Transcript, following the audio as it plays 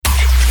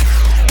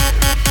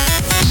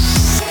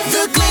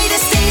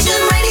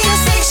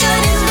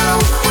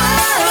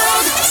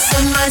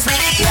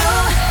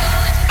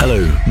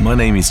My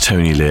name is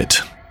Tony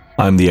Litt.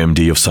 I'm the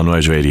MD of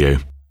Sunrise Radio,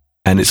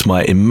 and it's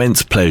my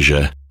immense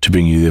pleasure to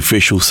bring you the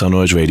official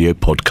Sunrise Radio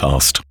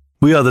podcast.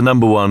 We are the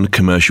 #1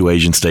 commercial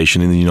Asian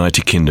station in the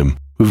United Kingdom,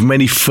 with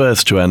many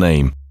firsts to our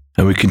name,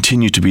 and we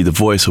continue to be the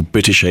voice of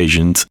British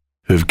Asians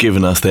who have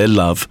given us their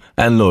love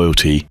and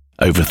loyalty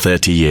over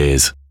 30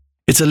 years.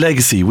 It's a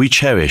legacy we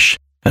cherish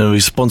and a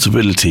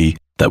responsibility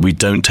that we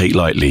don't take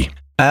lightly.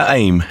 Our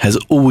aim has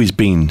always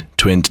been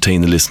to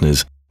entertain the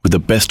listeners with the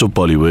best of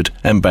Bollywood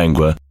and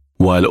Bhangra,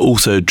 while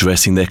also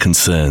addressing their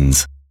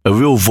concerns. A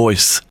real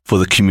voice for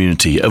the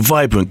community, a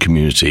vibrant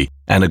community,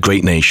 and a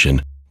great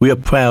nation. We are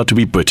proud to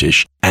be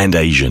British and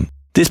Asian.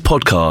 This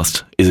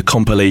podcast is a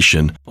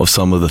compilation of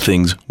some of the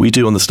things we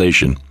do on the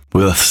station,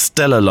 with a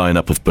stellar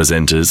lineup of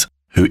presenters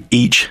who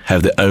each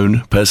have their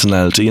own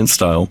personality and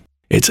style.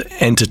 It's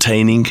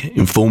entertaining,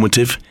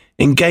 informative,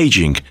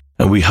 engaging,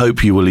 and we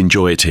hope you will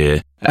enjoy it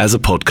here as a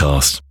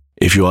podcast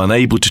if you are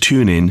unable to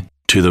tune in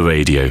to the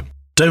radio.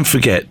 Don't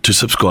forget to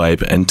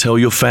subscribe and tell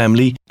your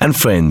family and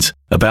friends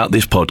about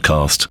this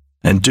podcast,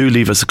 and do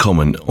leave us a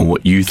comment on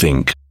what you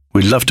think.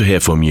 We'd love to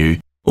hear from you.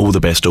 All the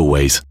best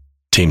always.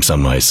 Team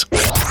Sunrise. The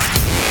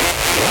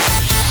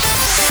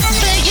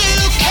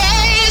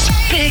UK's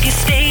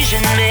biggest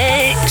Asian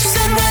mix.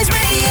 Sunrise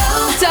Radio.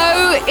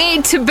 So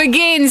it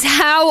begins.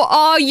 How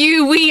are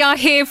you? We are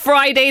here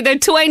Friday, the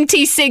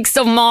 26th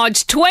of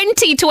March,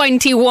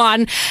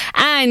 2021.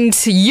 And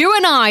you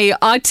and I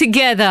are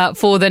together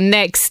for the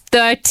next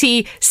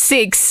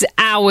 36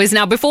 hours.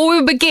 Now, before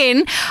we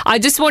begin, I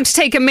just want to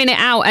take a minute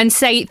out and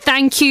say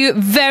thank you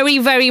very,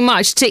 very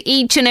much to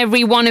each and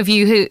every one of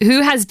you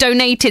who has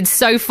donated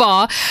so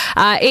far.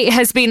 It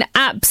has been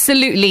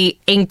absolutely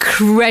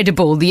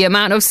incredible, the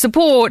amount of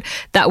support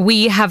that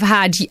we have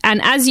had.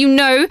 And as you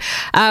know,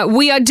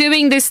 we are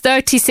doing this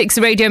 36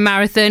 radio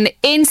marathon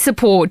in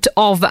support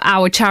of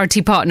our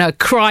charity partner,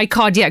 CRY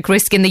Cardiac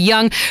Risk in the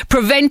Young,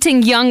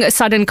 preventing young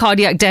sudden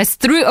cardiac deaths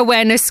through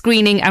awareness,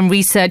 screening and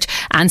research,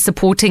 and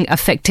supporting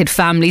affected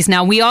families.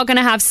 Now, we are going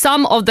to have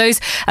some of those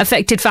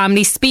affected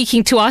families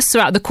speaking to us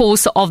throughout the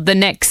course of the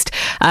next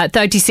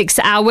 36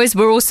 hours.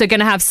 We're also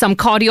going to have some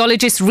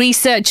cardiologists,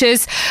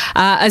 researchers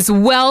as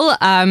well.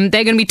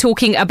 They're going to be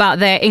talking about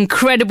their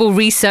incredible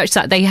research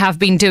that they have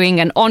been doing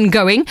and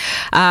ongoing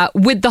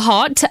with the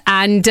heart.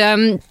 And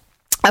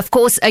of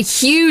course, a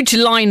huge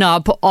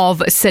lineup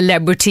of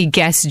celebrity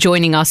guests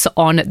joining us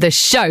on the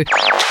show.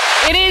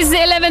 It is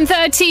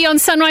 11:30 on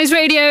Sunrise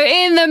Radio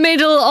in the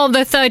middle of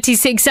the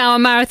 36-hour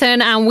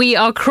marathon, and we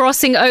are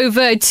crossing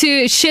over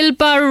to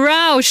Shilpa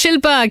Rao.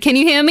 Shilpa, can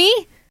you hear me?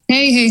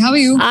 Hey, how are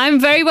you? I'm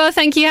very well,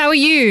 thank you. How are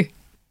you?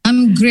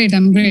 I'm great.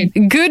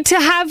 Good to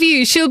have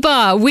you,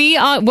 Shilpa.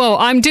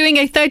 I'm doing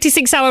a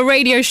 36-hour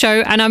radio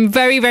show, and I'm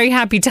very, very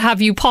happy to have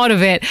you part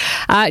of it.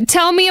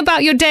 Tell me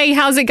about your day.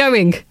 How's it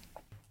going?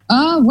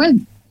 Well,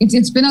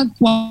 it's been a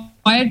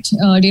quiet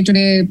day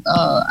today.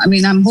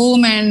 I'm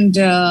home, and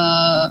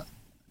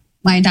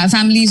my entire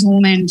family's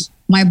home, and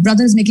my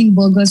brother's making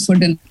burgers for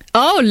dinner.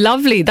 Oh,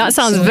 lovely. That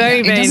sounds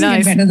very, very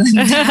nice. Get better than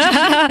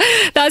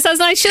that. That sounds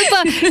nice.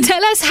 Shilpa,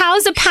 tell us,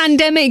 how's the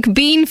pandemic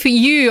been for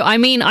you? I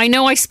mean, I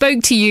know I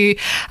spoke to you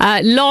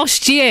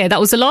last year. That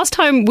was the last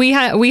time we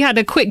had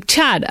a quick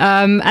chat.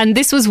 And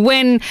this was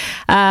when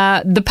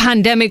the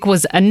pandemic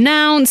was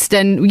announced,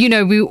 and, you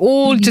know, we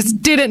all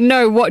just didn't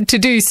know what to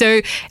do.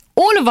 So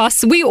all of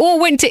us, we all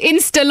went to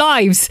Insta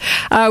Lives,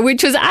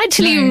 which was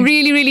actually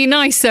really, really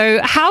nice. So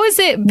how has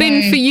it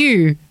been for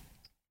you?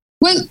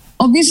 Well,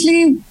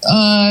 obviously,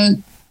 I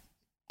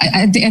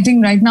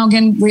think right now,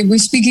 again, we're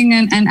speaking,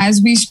 and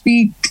as we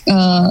speak,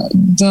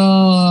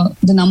 the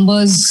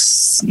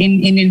numbers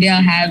in India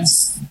have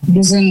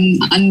risen.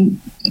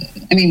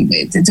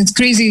 It's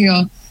crazy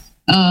here.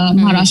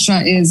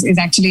 Maharashtra is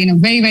actually in a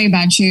very, very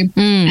bad shape.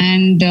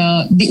 And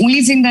the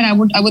only thing that I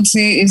would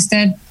say is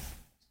that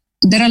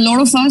there are a lot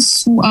of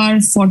us who are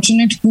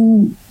fortunate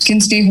who can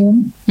stay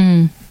home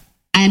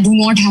and do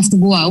not have to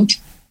go out.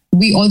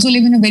 We also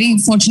live in a very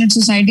fortunate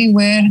society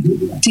where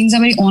things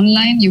are very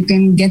online. You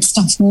can get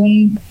stuff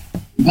home.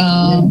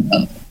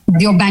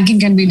 Your banking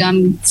can be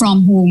done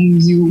from home.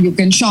 You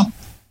can shop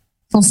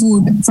for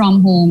food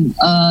from home.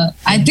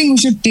 I think we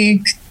should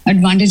take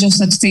advantage of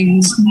such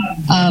things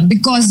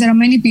because there are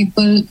many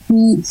people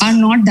who are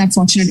not that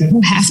fortunate,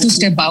 who have to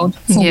step out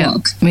for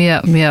work.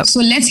 So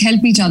let's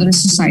help each other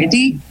as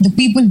society. The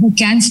people who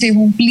can stay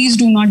home, please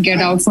do not get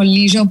out for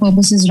leisure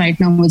purposes. Right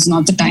now is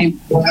not the time.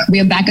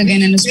 We are back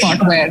again in a spot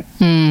where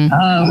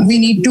we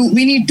need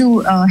to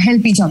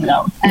help each other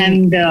out.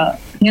 And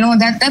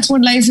that's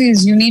what life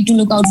is. You need to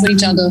look out for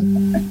each other.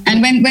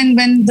 And when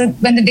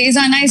the days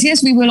are nice,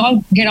 yes, we will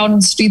all get out on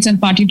the streets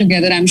and party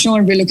together. I'm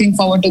sure we're looking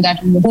forward to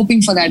that and we're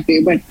hoping for that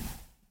day. But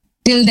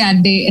till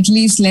that day, at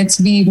least let's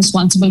be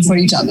responsible for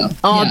each other.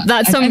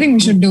 I think we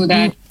should do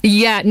that.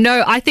 Yeah,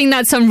 no, I think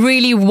that's some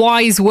really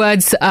wise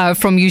words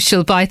from you,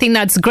 Shilpa. I think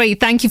that's great.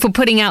 Thank you for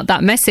putting out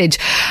that message.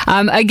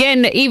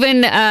 Again,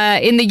 even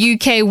in the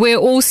UK, we're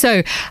also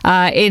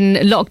in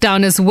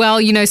lockdown as well.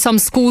 You know, some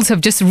schools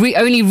have just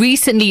only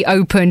recently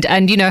opened,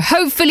 and, you know,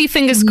 hopefully,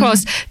 fingers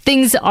crossed,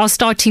 things are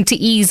starting to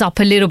ease up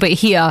a little bit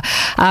here.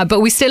 But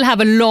we still have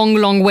a long,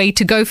 long way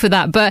to go for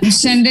that. But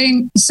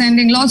sending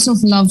lots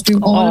of love to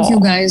all of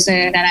you guys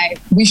there, and I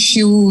wish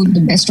you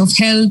the best of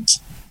health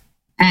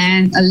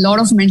and a lot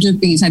of mental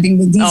peace. I think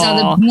that these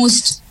are the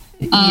most,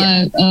 you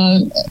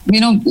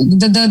know,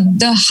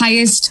 the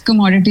highest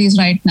commodities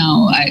right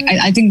now.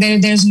 I think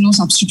there's no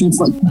substitute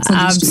for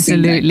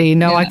absolutely.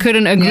 No, I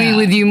couldn't agree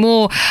with you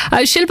more.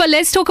 Shilpa,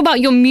 let's talk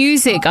about your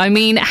music. I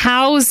mean,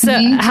 how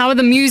are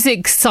the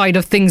music side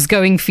of things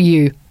going for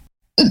you?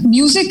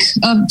 Music,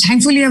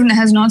 thankfully,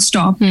 has not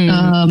stopped.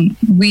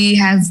 We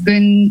have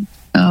been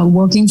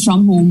working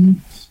from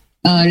home,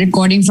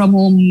 recording from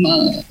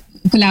home,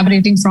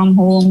 collaborating from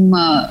home,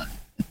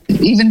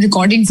 even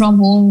recording from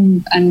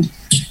home, and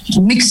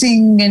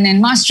mixing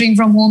and mastering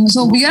from home.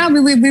 So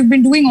we've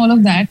been doing all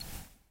of that.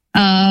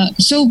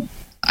 So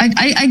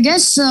I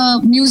guess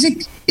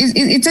music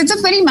it's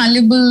a very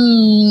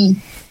malleable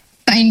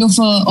kind of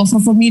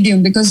a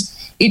medium, because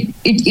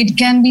it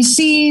can be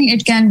seen,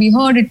 it can be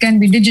heard, it can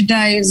be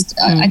digitized.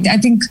 I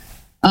think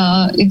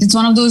it's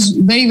one of those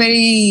very,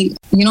 very,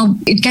 you know,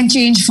 it can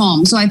change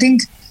form. So I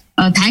think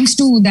thanks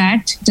to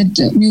that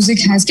music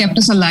has kept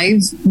us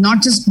alive,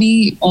 not just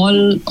be all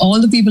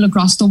the people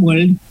across the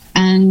world,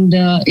 and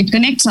it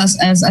connects us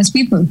as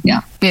people.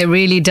 Yeah, it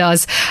really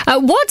does.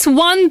 What's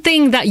one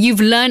thing that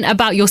you've learned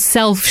about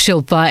yourself,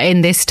 Shilpa,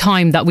 in this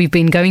time that we've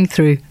been going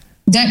through?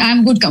 That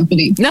I'm good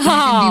company. I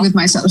can be with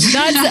myself.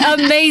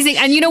 That's amazing.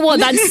 And you know what?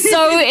 That's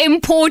so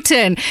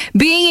important.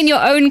 Being in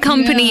your own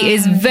company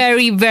is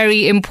very,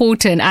 very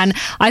important. And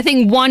I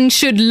think one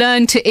should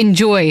learn to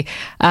enjoy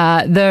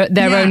their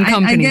own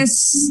company.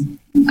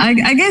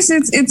 I guess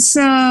it's.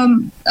 I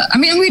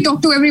mean, we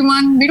talk to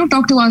everyone. We don't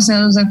talk to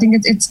ourselves. I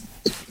think it's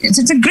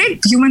a great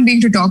human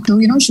being to talk to.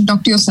 You know, you should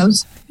talk to yourself.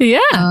 Yeah,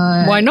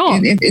 why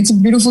not? It's a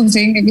beautiful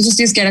thing. If you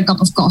just get a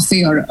cup of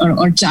coffee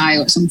or chai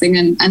or something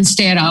and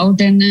stare out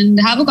and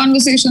have a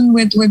conversation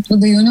with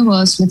the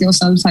universe, with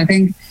yourself. I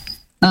think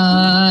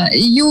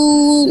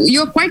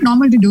you're quite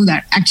normal to do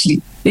that,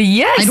 actually.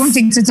 Yes. I don't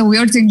think it's a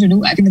weird thing to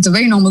do. I think it's a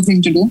very normal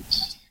thing to do.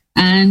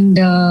 And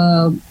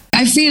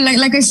I feel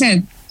like I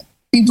said,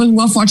 people who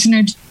are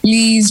fortunate,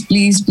 please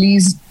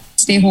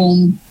stay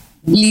home.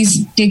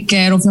 Please take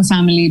care of your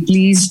family.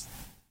 Please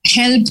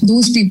help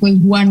those people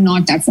who are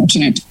not that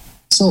fortunate.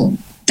 So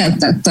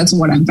that's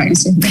what I'm trying to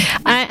say.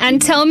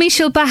 And tell me,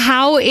 Shilpa,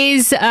 how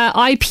is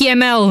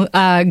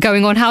IPML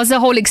going on? How's the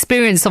whole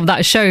experience of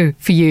that show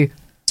for you?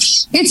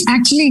 It's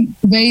actually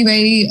very,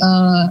 very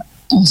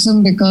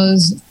awesome,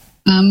 because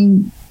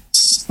I'm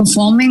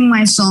performing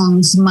my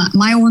songs,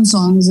 my own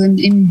songs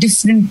in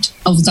different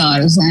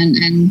avatars,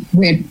 and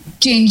we're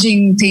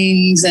changing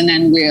things, and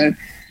then we're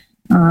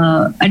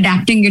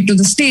adapting it to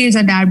the stage,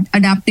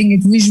 adapting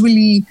it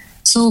visually.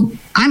 So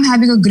I'm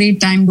having a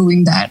great time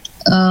doing that.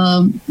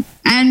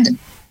 And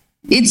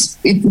it's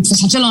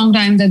such a long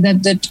time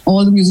that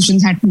all the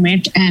musicians had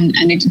met, and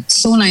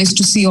it's so nice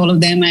to see all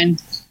of them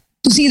and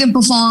to see them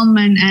perform,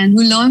 and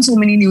we learn so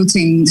many new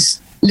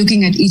things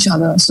looking at each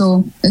other.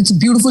 So it's a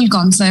beautiful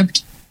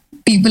concept.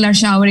 People are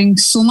showering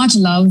so much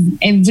love.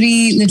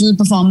 Every little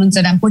performance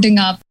that I'm putting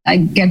up, I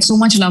get so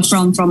much love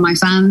from my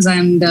fans.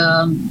 And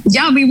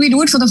we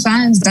do it for the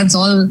fans. That's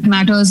all that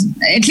matters,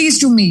 at least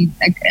to me.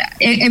 Like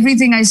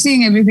everything I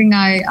sing, everything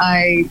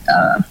I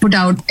put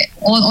out,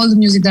 all the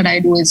music that I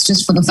do, it's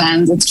just for the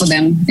fans. It's for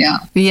them. Yeah.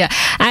 Yeah.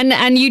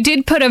 And you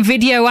did put a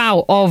video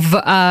out of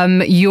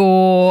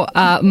your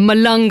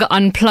Malang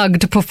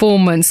Unplugged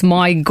performance.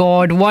 My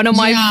God, one of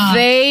my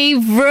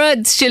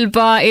favorites,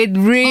 Shilpa. It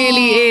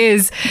really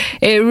is.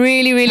 It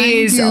really, really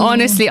is.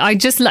 Honestly,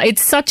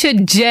 it's such a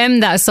gem,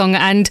 that song.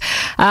 And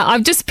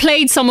I've just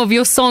played some of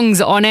your songs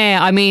on air.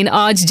 I mean,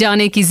 Aaj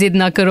Jaane Ki Zid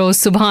Na Karo,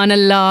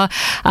 Subhanallah,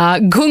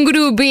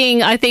 Ghungru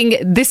being, I think,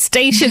 this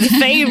station's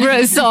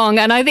favorite song,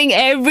 and I think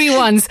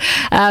everyone's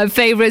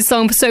favorite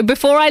song. So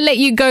before I let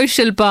you go,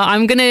 Shilpa,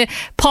 I'm going to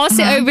pass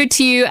it over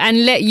to you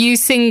and let you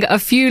sing a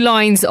few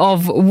lines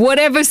of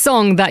whatever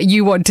song that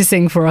you want to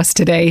sing for us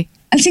today.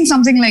 I'll sing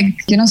something like,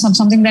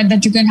 something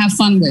that you can have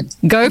fun with.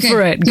 Go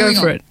for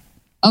it.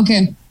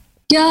 Okay.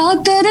 क्या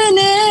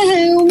करने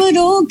हैं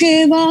उम्रों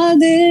के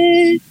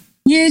वादे,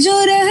 ये जो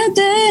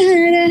रहते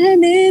हैं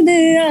रहने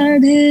दे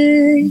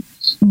आधे,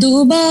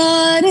 दो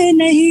बार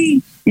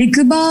नहीं एक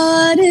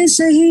बार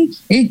सही,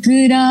 एक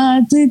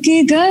रात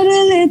की कर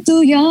ले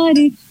तू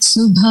यारी,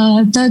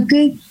 सुबह तक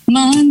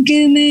मान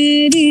के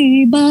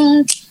मेरी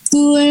बात,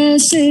 तू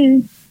ऐसे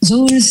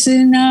जोर से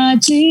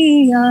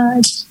नाची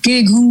आज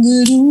के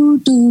घुंघरू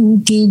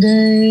टूट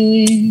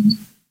गए,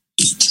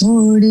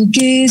 छोड़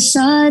के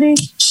सारे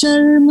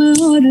शर्म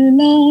और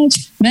लाज,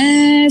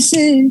 मैं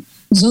ऐसे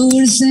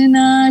जोर से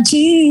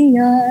नाची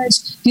आज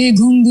के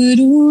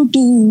घुंघरू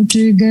टूट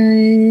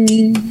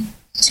गए,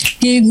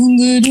 के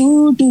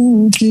घुंघरू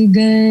टूट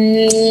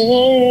गए.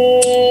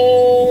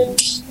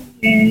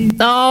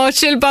 Oh,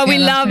 Shilpa, we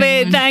love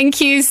it. Thank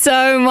you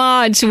so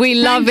much. We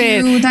love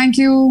it. Thank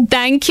you.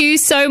 Thank you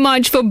so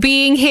much for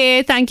being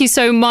here. Thank you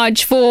so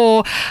much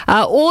for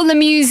all the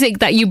music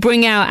that you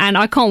bring out. And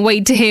I can't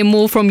wait to hear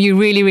more from you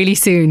really, really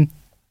soon.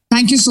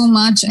 Thank you so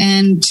much.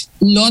 And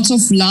lots of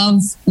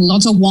love,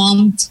 lots of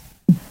warmth,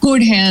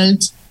 good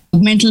health,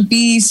 mental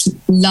peace,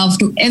 love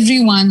to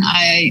everyone.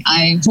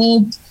 I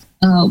hope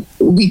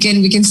we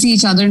can see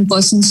each other in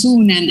person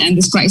soon and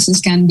this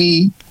crisis can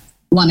be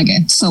won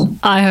again. So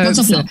I hope lots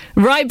of so. love.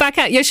 Right back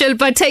at you,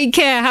 Shilpa. Take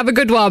care. Have a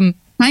good one.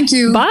 Thank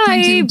you. Bye.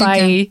 Thank you.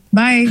 Bye.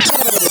 Bye.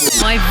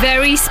 My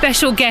very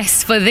special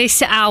guest for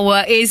this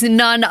hour is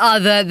none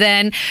other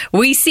than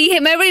we see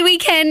him every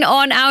weekend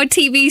on our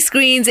TV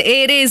screens.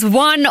 It is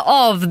one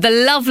of the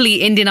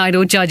lovely Indian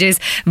Idol judges,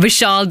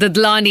 Vishal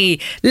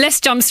Dadlani. Let's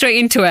jump straight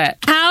into it.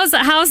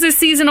 How's this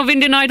season of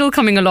Indian Idol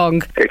coming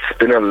along? It's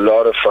been a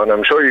lot of fun.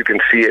 I'm sure you can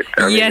see it.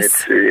 I mean,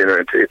 it's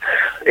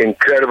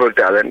incredible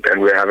talent,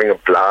 and we're having a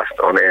blast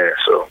on air.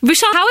 So,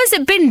 Vishal, how has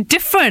it been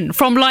different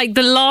from like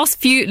the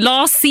last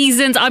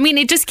seasons? I mean,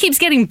 it just keeps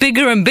getting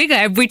bigger and bigger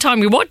every time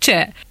we watch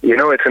it. You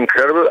know, it's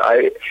incredible.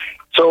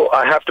 So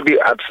I have to be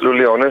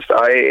absolutely honest.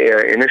 I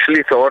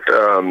initially thought,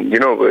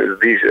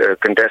 these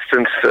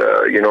contestants,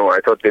 I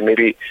thought they may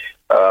be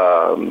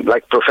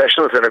like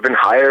professionals that have been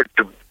hired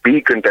to be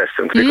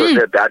contestants because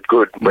they're that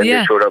good when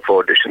they showed up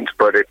for auditions.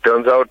 But it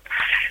turns out,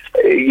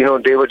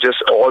 they were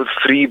just all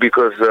free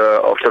because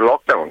of the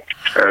lockdown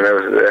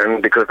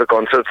and because the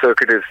concert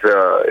circuit is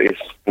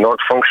not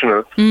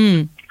functional.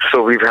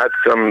 So we've had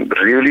some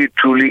really,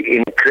 truly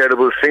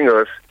incredible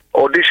singers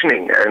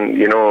auditioning and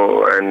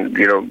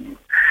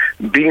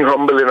being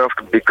humble enough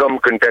to become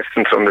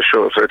contestants on the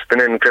show. So it's been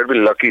an incredibly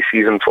lucky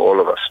season for all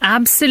of us.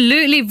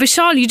 Absolutely.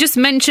 Vishal, you just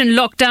mentioned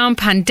lockdown,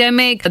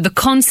 pandemic. The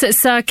concert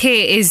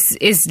circuit is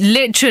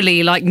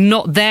literally like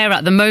not there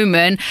at the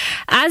moment.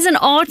 As an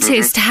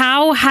artist,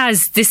 how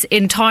has this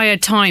entire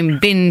time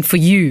been for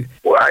you?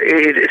 Well,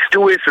 it's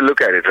two ways to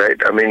look at it, right?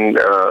 I mean,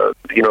 the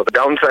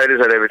downside is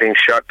that everything's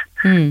shut.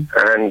 And,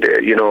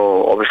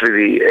 obviously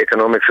the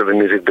economics of the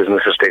music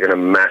business has taken a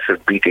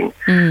massive beating.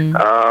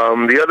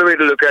 The other way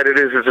to look at it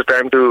is it's a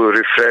time to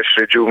refresh,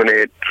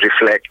 rejuvenate,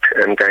 reflect,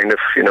 and kind of,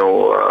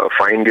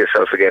 find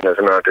yourself again as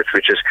an artist,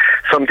 which is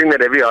something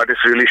that every artist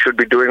really should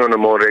be doing on a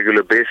more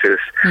regular basis.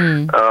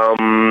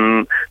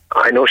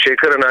 I know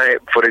Shekhar and I,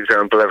 for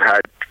example, have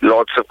had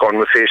lots of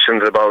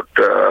conversations about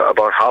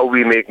how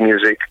we make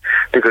music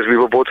because we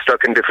were both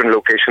stuck in different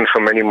locations for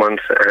many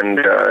months, and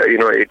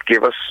it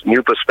gave us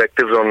new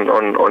perspectives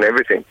on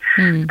everything.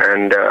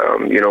 And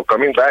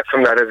coming back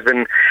from that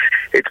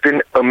it's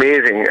been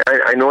amazing.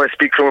 I know I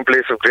speak from a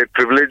place of great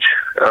privilege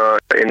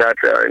in that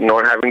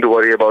not having to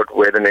worry about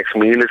where the next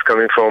meal is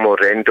coming from or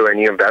rent or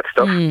any of that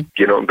stuff.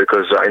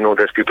 Because I know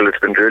there's people it's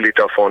been really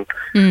tough on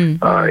in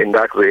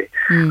that way.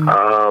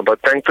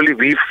 But thankfully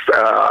we've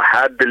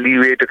had the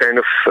leeway to kind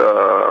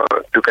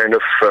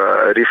of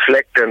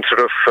reflect and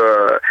sort of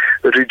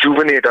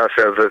rejuvenate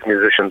ourselves as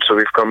musicians. So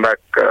we've come back.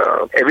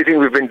 Everything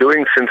we've been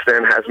doing since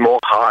then has more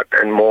heart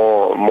and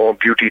more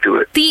beauty to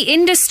it. The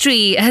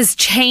industry has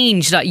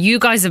changed. Like, you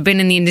guys have been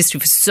in the industry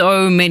for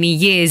so many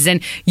years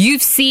and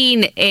you've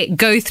seen it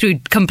go through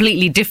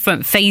completely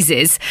different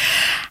phases.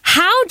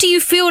 How do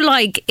you feel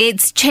like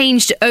it's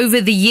changed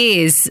over the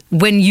years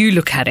when you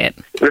look at it?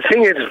 The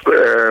thing is,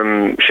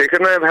 Shekhar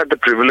and I have had the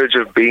privilege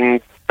of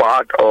being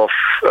part of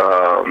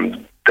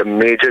the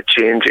major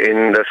change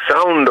in the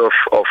sound of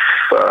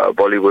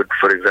Bollywood,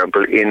 for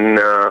example, in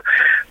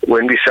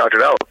when we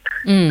started out.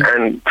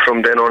 And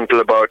from then on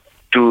till about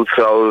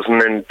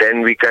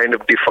 2010, we kind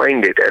of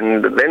defined it.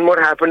 And then what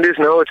happened is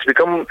now it's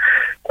become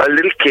a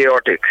little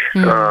chaotic.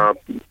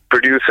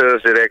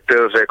 Producers,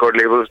 directors, record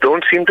labels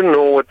don't seem to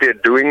know what they're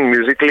doing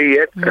musically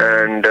yet,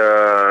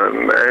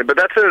 but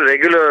that's a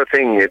regular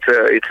thing.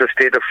 It's a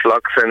state of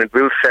flux, and it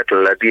will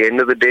settle. At the end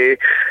of the day,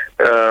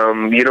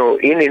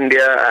 in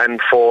India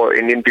and for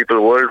Indian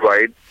people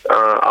worldwide,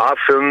 our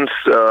films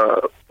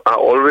are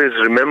always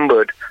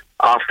remembered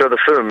after the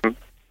film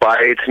by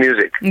its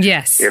music.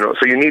 Yes.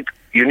 So you need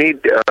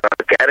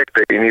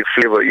character, you need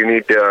flavor, you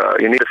need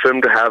the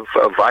film to have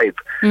a vibe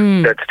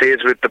that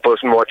stays with the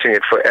person watching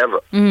it forever.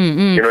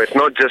 It's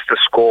not just a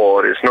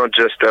score, it's not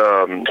just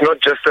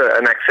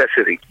an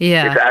accessory.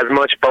 It's as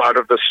much part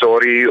of the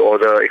story or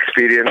the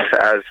experience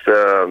as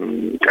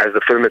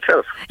the film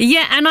itself.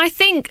 Yeah, and I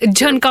think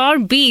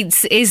Jhankar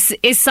Beats is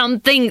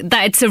something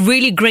that it's a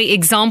really great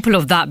example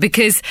of that,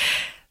 because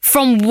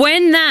from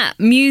when that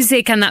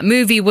music and that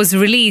movie was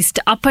released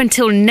up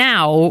until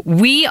now,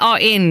 we are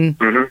in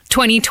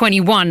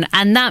 2021,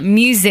 and that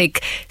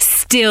music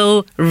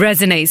still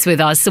resonates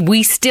with us.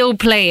 We still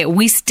play it.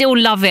 We still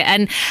love it.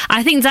 And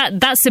I think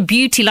that's the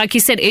beauty. Like you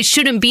said, it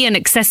shouldn't be an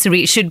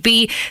accessory. It should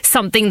be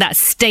something that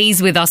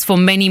stays with us for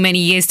many, many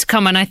years to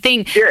come. And I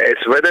think... Yeah,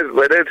 it's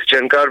whether it's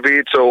Jankar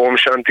Beats or Om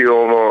Shanti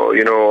Om or,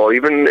 or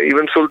even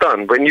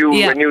Sultan. When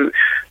you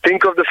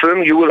think of the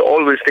film, you will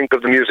always think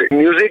of the music.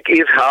 Music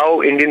is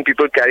how Indian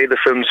people carry the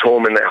films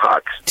home in their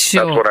hearts.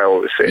 Sure. That's what I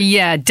always say.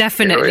 Yeah,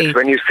 definitely. It's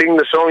when you sing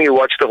the song, you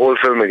watch the whole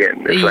film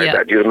again. It's like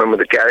that. You remember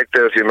the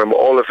characters, you remember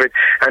all of it.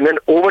 And then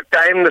over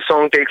time, the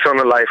song takes on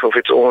a life of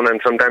its own.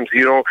 And sometimes,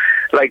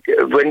 like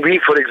when we,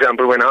 for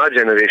example, when our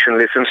generation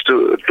listens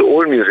to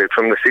old music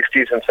from the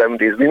 60s and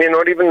 70s, we may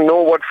not even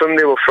know what film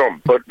they were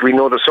from, but we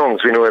know the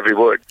songs, we know every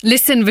word.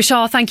 Listen,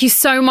 Vishal, thank you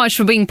so much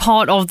for being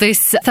part of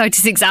this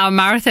 36-hour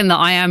marathon that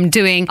I am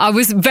doing. I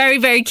was very,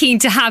 very keen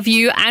to have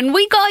you, and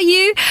we got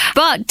you.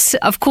 But,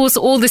 of course,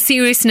 all the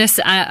seriousness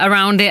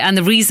around it and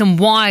the reason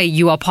why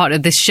you are part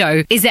of this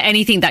show, is there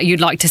anything that you'd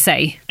like to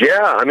say?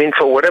 Yeah, I mean,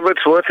 for whatever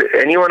it's worth,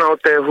 anyone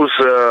out there who's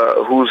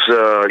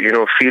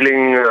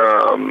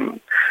feeling...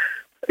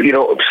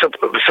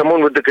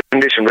 someone with the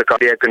condition, the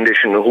cardiac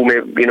condition, who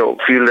may,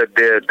 feel that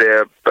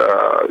they're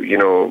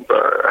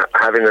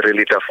having a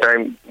really tough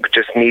time,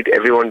 just need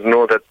everyone to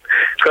know that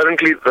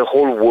currently the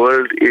whole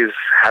world is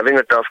having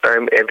a tough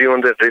time.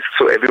 Everyone's at risk,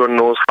 so everyone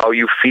knows how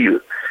you feel.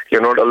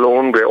 You're not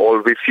alone. We're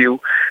all with you.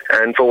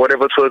 And for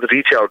whatever it's worth,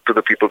 reach out to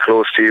the people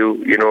close to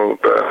you,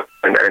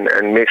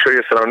 and make sure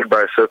you're surrounded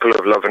by a circle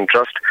of love and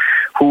trust,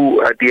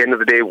 who, at the end of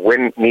the day,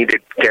 when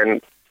needed,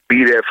 can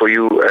be there for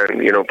you,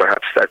 and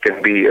perhaps that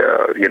can be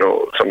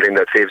something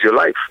that saves your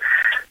life,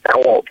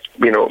 or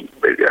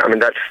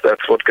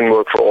that's what can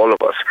work for all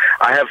of us.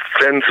 I have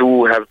friends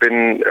who have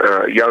been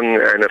young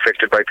and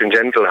affected by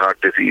congenital heart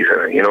disease.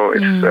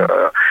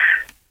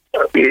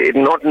 It's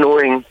not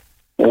knowing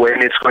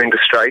when it's going to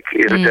strike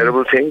is a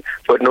terrible thing,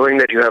 but knowing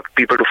that you have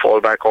people to fall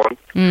back on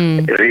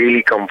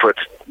really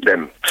comforts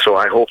them. So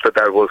I hope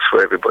that works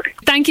for everybody.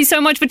 Thank you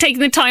so much for taking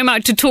the time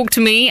out to talk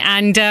to me,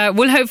 and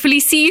we'll hopefully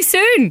see you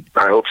soon.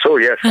 I hope so,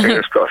 yes.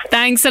 Fingers crossed.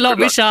 Thanks a lot,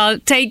 Vishal.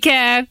 Take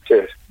care.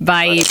 Cheers.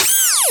 Bye.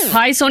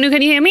 Hi, Sonu,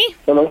 can you hear me?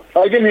 Hello.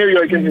 I can hear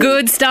you.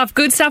 Good stuff.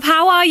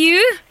 How are you?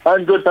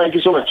 I'm good, thank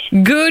you so much.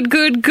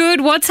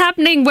 Good. What's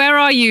happening? Where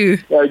are you?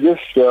 I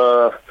just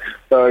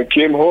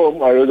came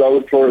home. I was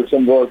out for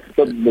some work,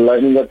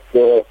 lining up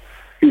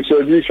few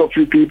surgeries for a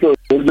few people.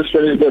 I just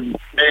finished the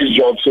day's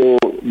job, so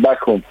back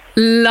home.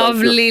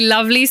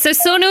 Lovely. So,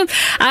 Sonu,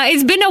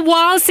 it's been a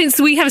while since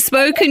we have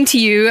spoken to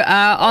you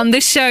on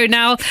this show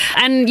now.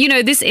 And,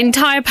 this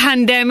entire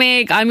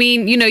pandemic,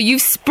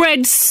 you've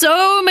spread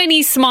so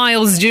many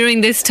smiles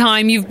during this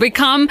time. You've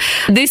become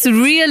this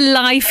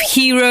real-life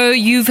hero.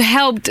 You've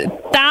helped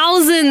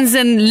thousands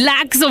and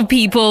lakhs of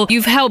people.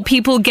 You've helped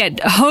people get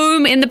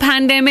home in the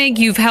pandemic.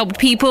 You've helped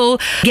people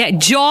get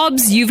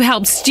jobs. You've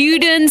helped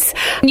students.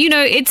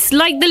 It's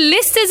like the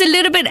list is a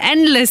little bit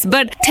endless,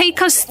 but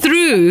take us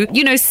through,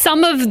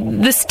 some of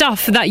the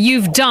stuff that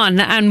you've done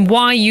and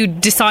why you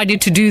decided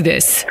to do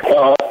this.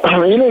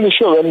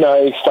 Nisha, when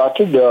I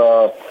started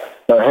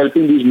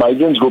helping these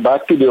migrants go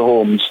back to their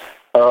homes,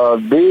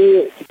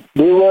 they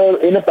were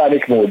in a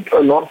panic mode,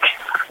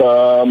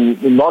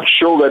 not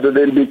sure whether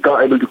they'll be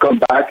able to come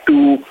back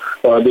to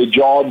their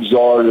jobs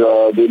or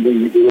they'll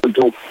be able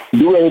to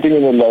do anything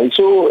in their life.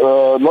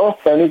 So a lot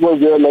of panic was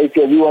there, like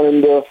everyone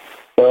in the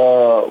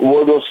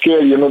world was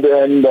scared, and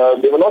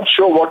they were not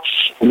sure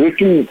what's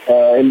written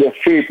in their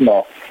fate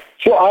now.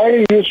 So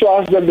I used to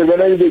ask them that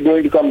when are they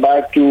going to come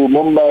back to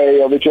Mumbai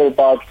or whichever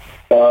part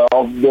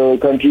of the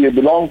country they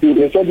belong to.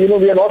 They said,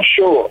 we are not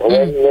sure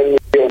when we're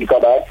going to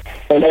come back.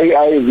 And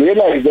I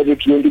realized that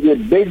it's going to be a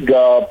big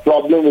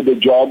problem with the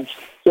jobs.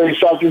 So I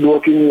started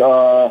working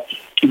to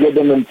get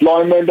them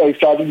employment. I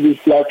started this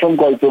platform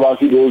called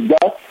Pravasi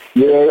Rozgar,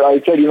 where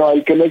I said,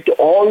 I'll connect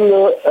all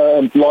the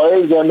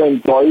employers and the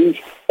employees,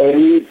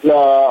 and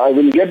I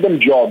will get them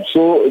jobs.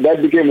 So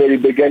that became very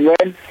big. And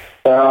when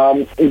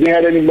if they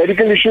had any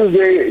medical issues,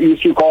 they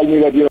used to call me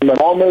that, my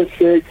mom is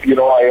sick,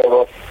 I have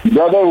a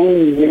brother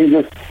who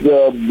needs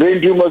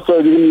brain tumor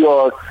surgery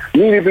or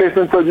knee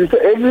replacement surgery. So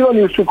everyone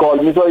used to call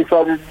me, so I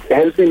started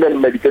helping them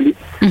medically.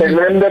 And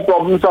when the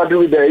problem started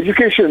with their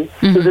education,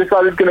 so they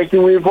started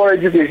connecting me for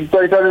education.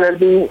 So I started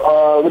helping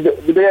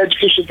with the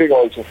education thing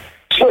also.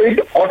 So it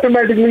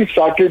automatically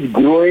started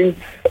growing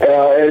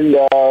and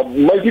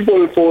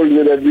multiple fold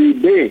with every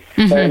day.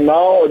 And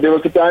now there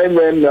was a time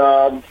when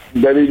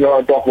we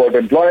talk about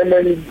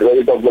employment, where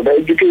we talk about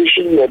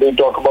education, where we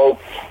talk about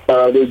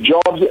the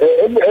jobs,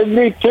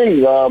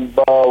 everything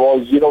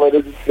was,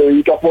 whether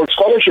you talk about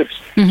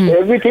scholarships,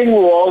 everything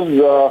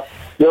was...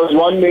 there was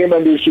one name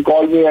and they used to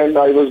call me, and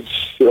I was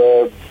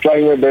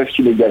trying my best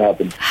to make that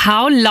happen.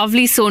 How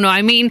lovely, Sonu.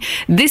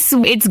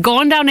 It's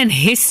gone down in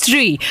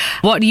history,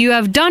 what you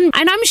have done.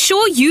 And I'm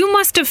sure you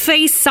must have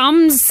faced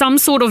some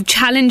sort of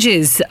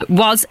challenges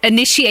whilst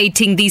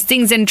initiating these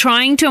things and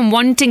trying to and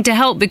wanting to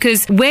help,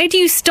 because where do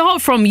you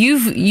start from?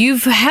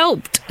 You've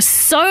helped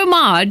so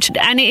much,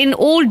 and in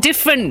all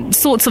different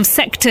sorts of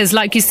sectors,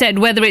 like you said,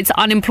 whether it's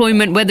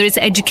unemployment, whether it's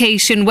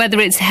education, whether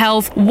it's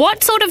health.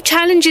 What sort of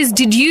challenges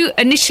did you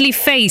initially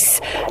face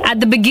at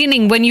the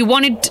beginning when you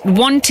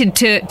wanted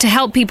to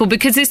help people?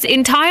 Because this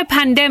entire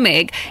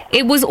pandemic,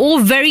 it was all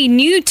very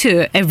new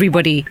to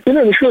everybody.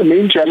 The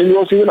main challenge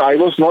was even I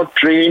was not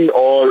trained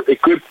or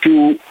equipped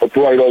to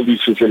provide all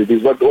these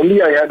facilities, but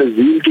only I had a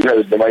zeal to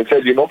help them. I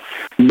said,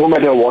 no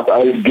matter what,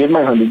 I'll give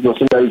my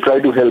 100%. I'll try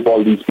to help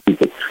all these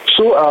people.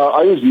 So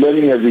I was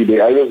learning every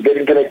day. I was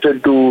getting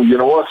connected to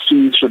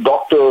universities, to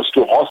doctors,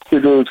 to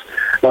hospitals,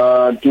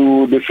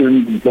 to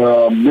different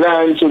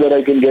brands so that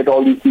I can get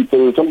all these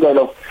people some kind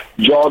of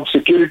job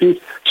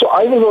security. So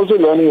I was also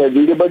learning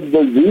every day, but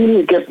the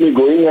zeal kept me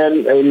going,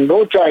 and in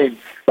no time,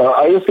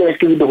 I was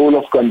connected with the whole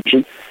of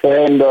country,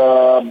 and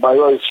I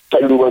was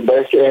trying to do my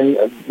best,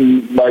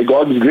 and by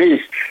God's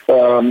grace,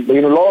 a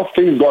lot of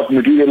things got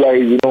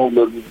materialized.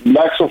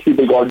 Lakhs of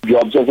people got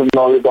jobs. As of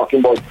now, we're talking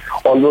about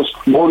almost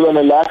more than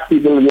 1 lakh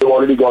people. We have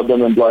already got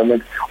them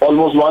employment.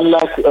 Almost 1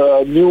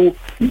 lakh new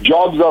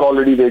jobs are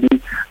already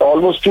ready.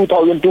 Almost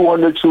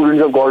 2,200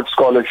 students have got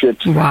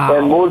scholarships. Wow.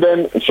 And more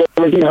than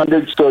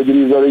 1,700 surgeries.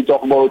 Where we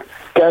talk about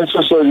cancer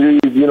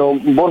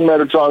surgeries, bone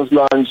marrow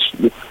transplants,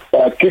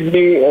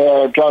 kidney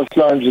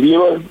transplants,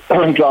 liver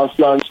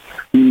transplants,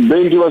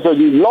 brain tumor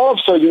surgeries, lot of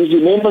surgeries.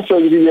 You name a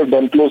surgery, we have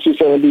done close to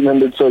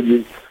 1,700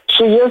 surgeries.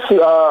 So yes,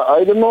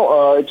 I don't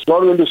know. It's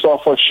not going to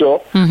stop for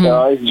sure.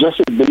 It's just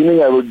a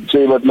beginning, I would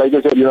say. But like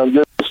I said, I'm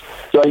just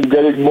trying to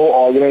get it more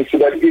organized so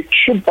that it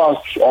should pass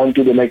on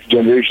to the next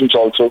generations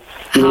also,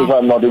 even if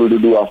I'm not able to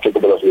do after a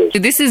couple of years.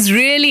 This is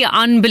really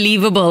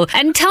unbelievable.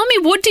 And tell me,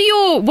 what do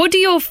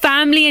your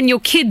family and your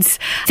kids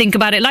think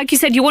about it? Like you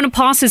said, you want to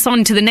pass this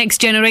on to the next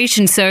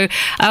generation. So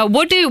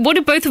what do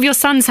both of your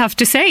sons have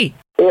to say?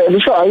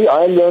 Anushka,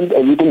 I learned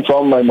everything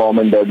from my mom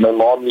and dad. My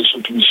mom used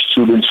to teach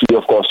students free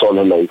of cost all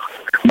her life.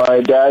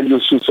 My dad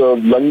used to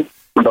serve lunch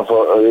of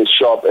a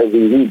shop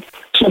every week.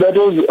 So that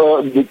was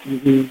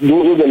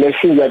those were the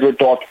lessons that were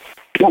taught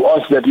to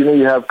us, that you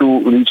have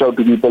to reach out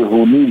to people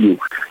who need you.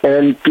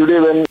 And today,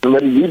 when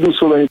we do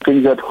so many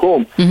things at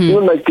home,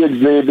 even my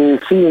kids, they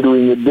see me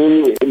doing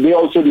it. They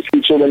also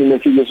receive so many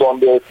messages on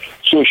their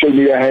social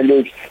media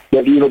handles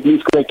that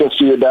please connect us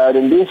to your dad,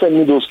 and they send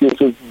me those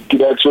cases.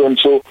 Dad so and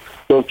so,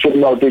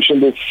 malnutrition,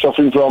 they're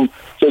suffering from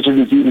such a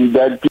disease.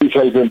 Dad, please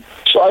help him.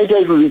 So I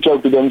try to reach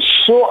out to them.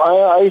 So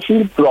I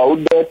feel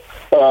proud that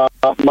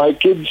my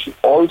kids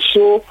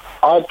also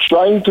are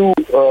trying to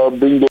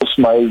bring those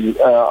smiles,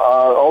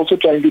 are also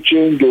trying to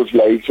change those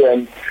lives,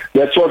 and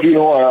that's what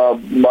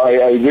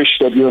I wish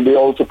that they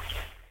also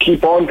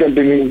keep on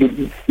continuing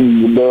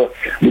the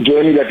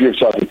journey that we have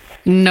started.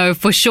 No,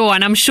 for sure.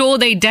 And I'm sure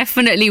they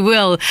definitely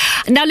will.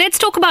 Now, let's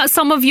talk about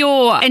some of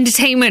your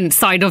entertainment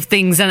side of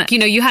things. And,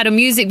 you had a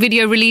music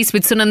video release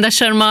with Sunanda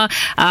Sharma,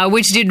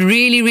 which did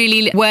really,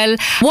 really well.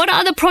 What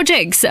other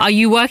projects are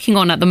you working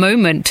on at the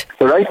moment?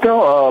 Right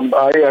now,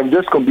 I have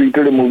just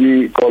completed a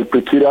movie called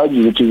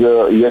Prithviraj, which is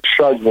a Yash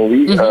Raj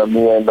movie.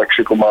 Me and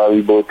Akshay Kumar,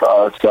 we both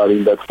are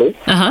starring that film.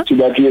 So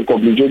that we have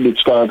completed.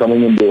 It's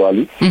coming in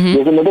Diwali.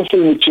 There's another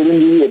film with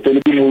Chiranjeevi, a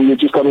Telugu movie,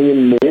 which is coming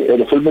in May.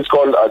 The film is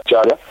called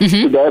Acharya.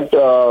 So that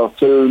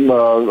film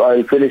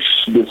I'll finish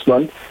this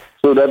month.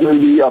 So that will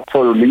be up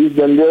for release.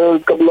 Then there are a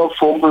couple of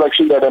film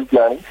productions that I'm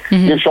planning.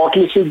 We have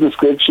shortlisted the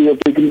scripts. We have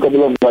taken a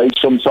couple of rights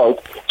from South.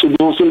 So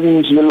those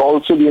films will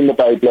also be in the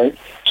pipeline.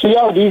 So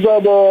yeah, these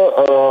are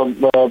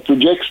the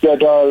projects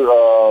that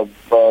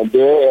are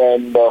there,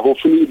 and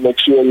hopefully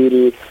next year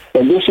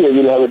and this year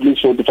we'll have at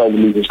least 4 to 5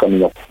 releases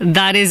coming up.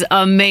 That is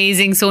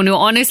amazing, Sonu.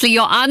 Honestly,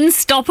 you're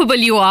unstoppable,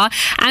 you are.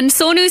 And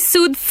Sonu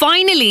Sood,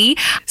 finally,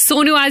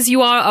 Sonu, as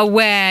you are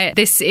aware,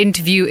 this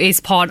interview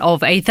is part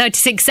of a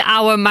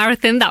 36-hour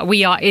marathon that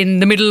we are in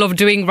the middle of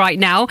doing right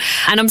now.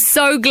 And I'm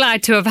so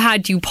glad to have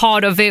had you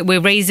part of it. We're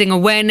raising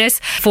awareness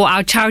for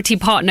our charity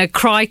partner,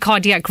 CRY,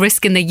 Cardiac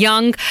Risk in the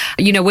Young.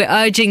 We're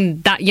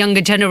urging that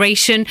younger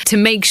generation to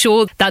make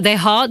sure that their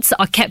hearts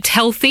are kept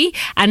healthy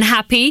and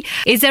happy.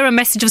 Is there a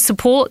message of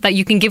support that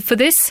you can give for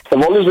this?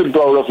 I've always been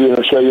proud of you,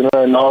 Anushka,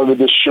 and now with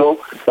this show,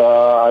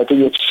 I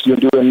think it's going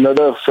to do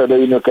another feather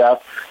in your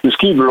cap. Just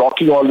keep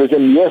rocking all this.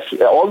 And yes,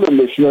 all the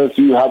listeners,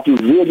 you have to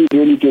really,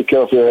 really take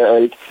care of your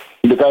health.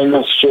 The kind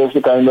of stress,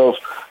 the kind of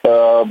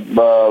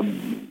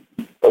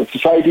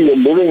society we're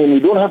living in, we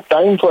don't have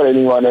time for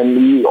anyone, and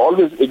we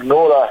always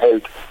ignore our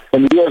health.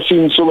 And we have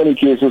seen so many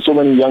cases, so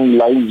many young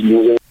lives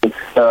losing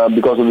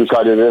because of this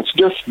cardiac arrest.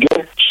 Just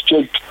get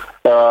checked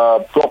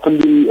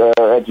properly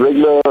at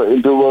regular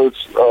intervals,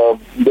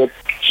 get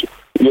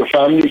your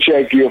family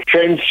checked, your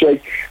friends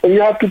checked, and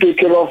you have to take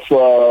care of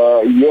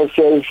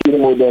yourself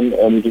more than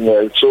anything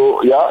else.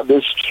 So yeah,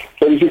 this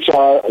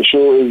 36-hour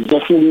show is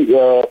definitely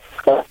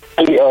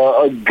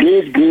a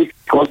great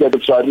cause that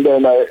has started,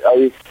 and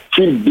I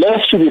feel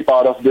blessed to be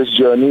part of this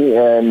journey,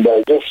 and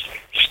just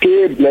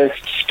stay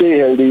blessed, stay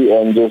healthy,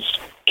 and just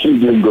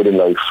keep doing good in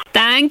life.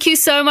 Thank you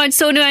so much,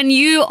 Sonu. And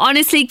you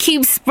honestly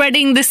keep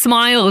spreading the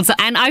smiles.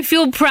 And I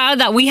feel proud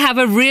that we have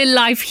a real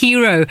life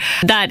hero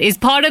that is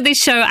part of this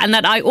show and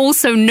that I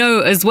also know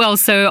as well.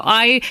 So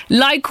I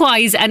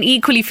likewise and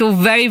equally feel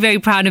very, very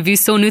proud of you,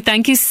 Sonu.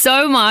 Thank you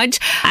so much.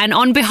 And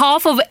on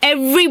behalf of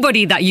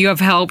everybody that you have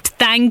helped,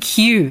 thank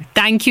you.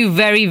 Thank you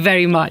very,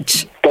 very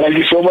much. Thank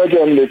you so much,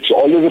 and it's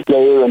always a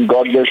pleasure, and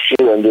God bless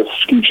you, and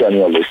just keep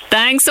shining on this.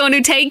 Thanks,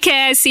 Sonu. Take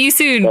care. See you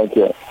soon. Thank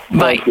you.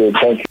 Bye.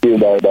 Thank you.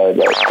 Bye.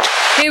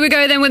 Here we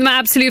go then with my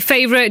absolute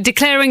favourite,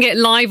 declaring it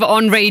live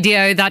on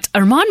radio that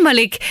Armaan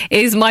Malik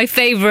is my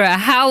favourite.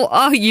 How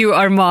are you,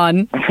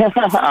 Armaan?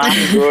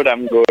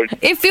 I'm good.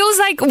 It feels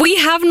like we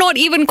have not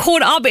even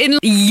caught up in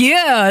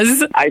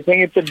years. I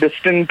think it's a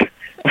distant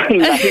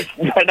life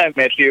that I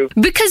met you.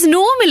 Because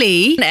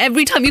normally,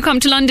 every time you come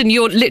to London,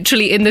 you're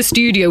literally in the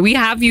studio. We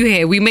have you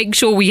here. We make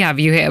sure we have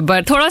you here.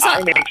 But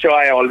I make sure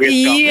I always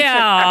come.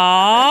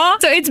 Yeah.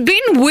 So it's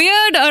been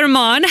weird,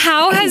 Armaan.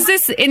 How has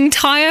this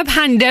entire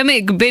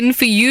pandemic been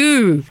for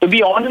you? To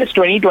be honest,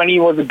 2020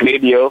 was a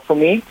great year for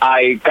me.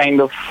 I kind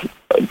of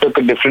took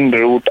a different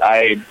route.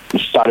 I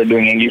started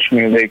doing English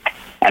music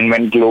and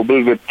went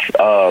global with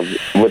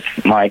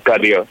my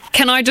career.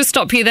 Can I just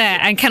stop you there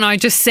and can I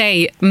just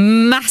say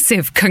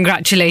massive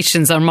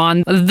congratulations,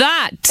 Armaan.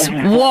 That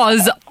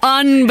was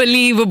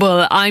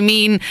unbelievable. I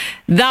mean,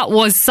 that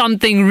was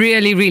something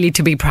really, really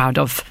to be proud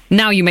of.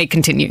 Now you may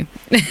continue.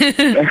 Thank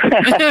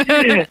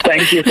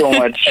you so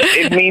much.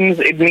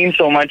 It means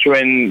so much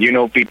when,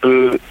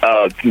 people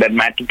that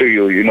matter to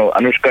you.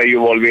 Anushka,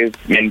 you've always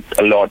meant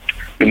a lot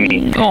to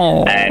me.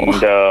 Aww.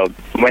 And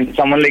when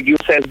someone like you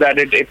says that,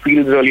 it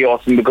feels really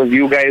awesome because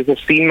you guys have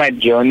seen my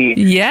journey.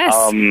 Yes.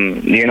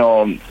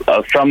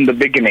 From the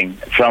beginning,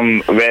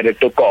 from where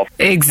it took off.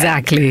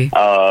 Exactly.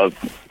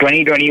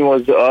 2020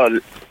 was a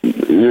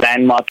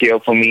landmark year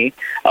for me.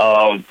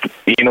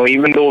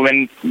 Even though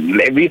when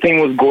everything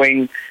was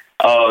going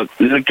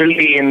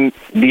literally in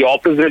the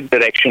opposite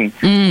direction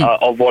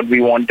of what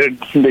we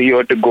wanted the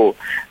year to go.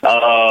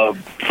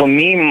 For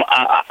me,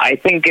 I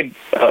think it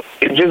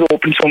just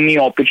opened so many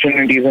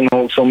opportunities and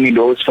so many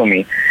doors for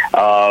me.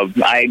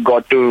 I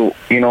got to,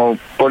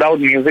 put out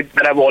music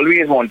that I've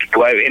always wanted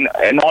to.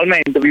 In all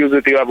my interviews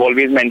with you, I've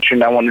always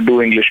mentioned I want to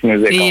do English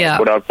music. I want to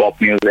put out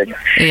pop music.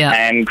 Yeah.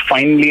 And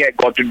finally, I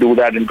got to do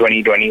that in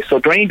 2020. So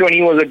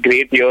 2020 was a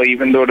great year,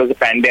 even though it was a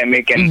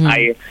pandemic and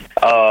I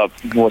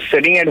was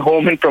sitting at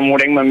home and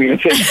promoting my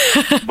music.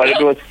 But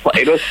it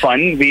was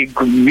fun. We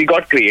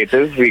got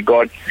creative. We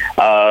got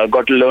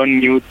to learn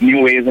new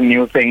ways and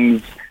new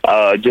things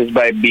just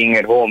by being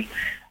at home.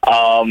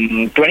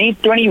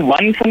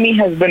 2021 for me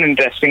has been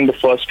interesting, the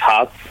first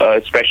half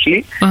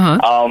especially.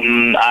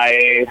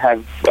 I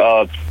have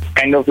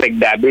kind of like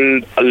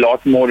dabbled a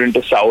lot more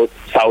into South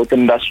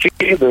industry,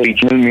 the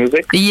regional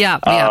music. Yeah.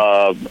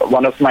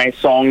 One of my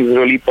songs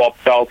really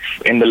popped off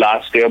in the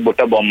last year,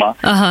 Butta Bomma,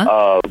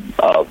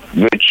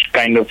 which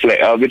kind of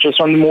which was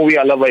from the movie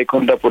Alla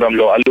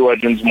Vaikuntapuramlo, Allu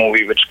Arjun's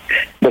movie, which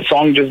the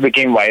song just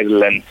became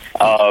viral and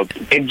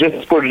it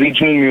just put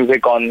regional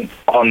music on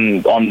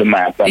the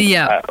map. And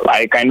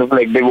I kind of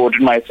like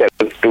devoted myself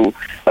to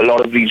a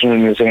lot of regional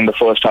music in the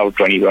first half of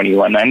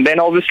 2021. And then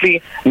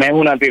obviously Main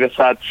Hoon Na Tere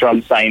Saath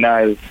from Saina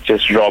has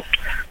just dropped.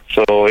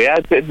 So yeah,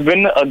 it's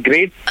been a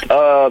great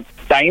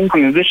time for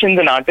musicians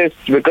and artists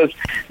because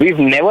we've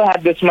never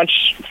had this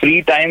much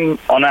free time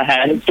on our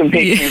hands to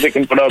make music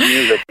and put out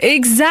music.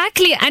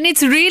 Exactly. And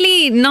it's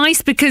really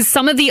nice because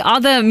some of the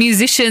other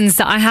musicians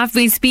that I have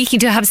been speaking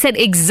to have said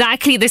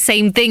exactly the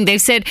same thing.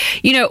 They've said,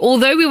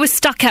 although we were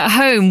stuck at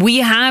home, we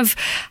have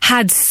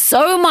had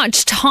so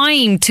much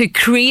time to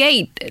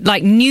create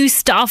like new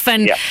stuff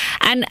and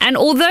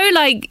although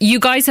like you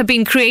guys have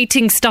been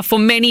creating stuff for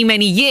many,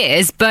 many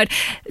years, but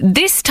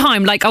this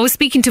time, like I was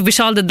speaking to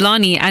Vishal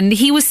Dadlani and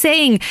he was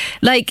saying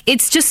like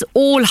it's just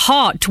all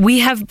heart. We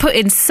have put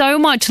in so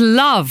much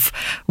love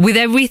with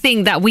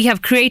everything that we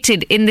have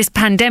created in this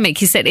pandemic.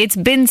 He said it's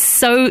been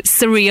so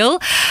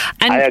surreal.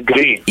 And I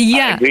agree.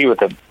 Yeah. I agree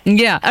with him.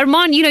 Yeah.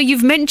 Armaan,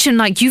 you've mentioned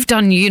like you've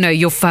done,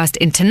 your first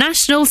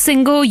international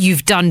single,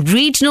 you've done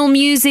regional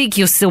music,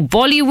 you're still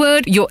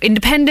Bollywood, your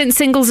independent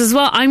singles as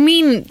well. I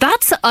mean,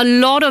 that's a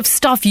lot of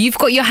stuff. You've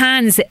got your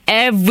hands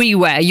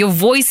everywhere. Your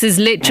voice is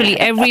literally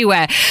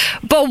everywhere.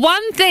 But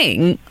one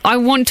thing I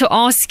want to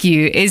ask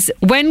you is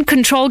when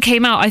Control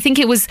came out, I think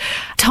it was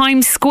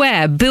Times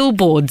Square,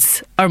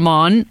 billboards,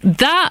 Armaan,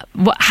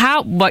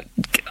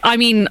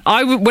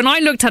 when I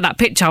looked at that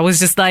picture, I was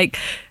just like,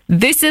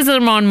 this is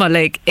Armaan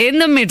Malik in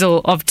the middle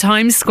of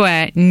Times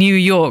Square, New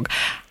York.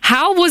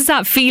 How was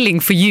that feeling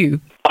for you?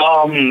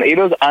 It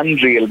was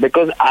unreal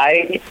because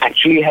I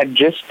actually had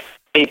just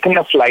taken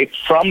a flight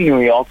from New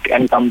York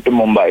and come to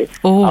Mumbai.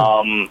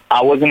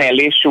 I was in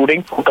LA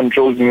shooting for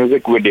Control's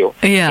music video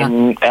at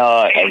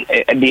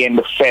the end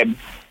of Feb.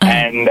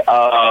 And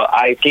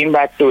I came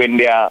back to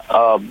India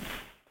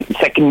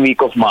second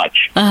week of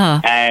March.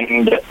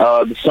 And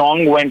the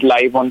song went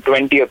live on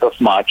 20th of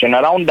March. And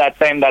around that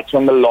time, that's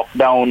when the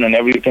lockdown and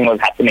everything was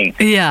happening.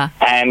 Yeah.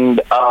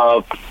 And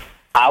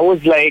I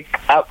was like,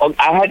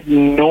 I had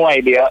no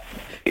idea.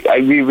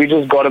 We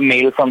just got a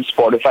mail from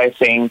Spotify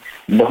saying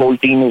the whole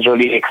team is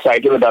really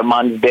excited with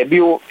Armaan's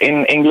debut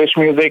in English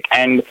music,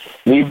 and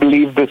we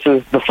believe this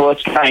is the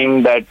first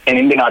time that an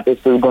Indian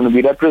artist is going to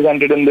be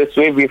represented in this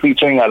way. We're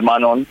featuring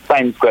Armaan on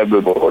Times Square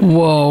Billboard.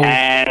 Whoa.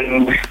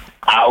 And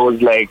I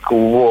was like,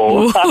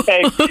 whoa,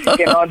 I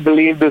cannot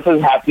believe this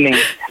is happening.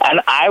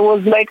 And I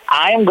was like,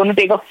 I am going to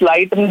take a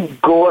flight and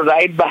go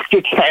right back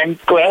to Times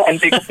Square and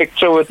take a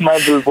picture with my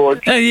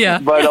billboard. Yeah.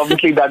 But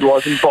obviously that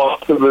wasn't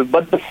possible.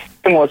 But the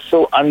thing was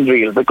so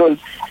unreal because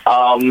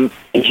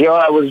here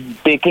I was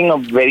taking a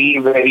very,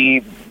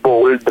 very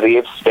bold,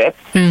 brave step.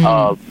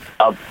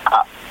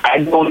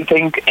 I don't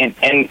think an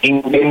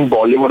Indian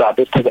Bollywood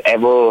artist has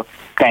ever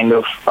kind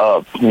of,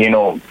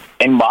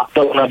 embarked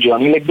on a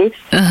journey like this.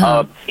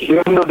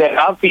 Even though there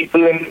are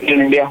people in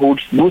India who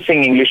do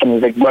sing English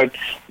music, but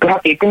to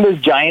have taken this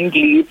giant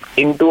leap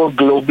into a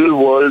global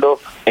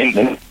world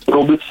in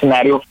global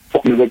scenario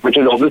of music, which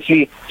is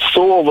obviously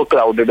so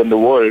overcrowded in the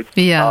world.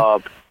 Yeah.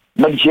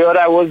 But here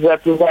I was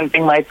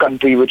representing my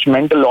country, which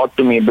meant a lot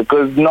to me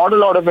because not a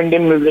lot of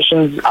Indian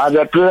musicians are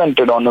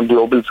represented on a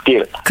global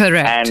scale.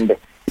 Correct. And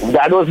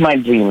that was my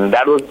dream.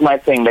 That was my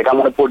thing. Like, I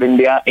want to put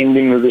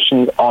Indian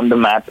musicians on the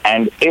map.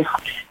 And if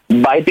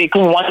by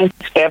taking one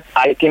step,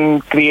 I can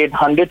create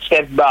 100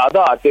 steps by other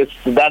artists,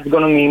 that's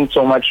going to mean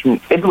so much.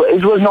 It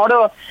was not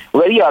a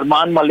very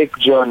Armaan Malik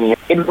journey.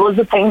 It was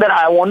the thing that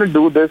I want to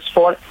do this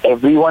for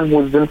everyone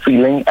who's been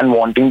feeling and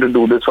wanting to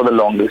do this for the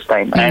longest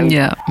time. And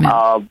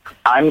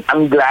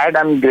I'm glad,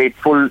 I'm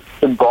grateful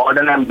to God,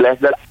 and I'm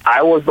blessed that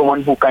I was the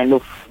one who kind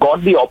of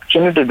got the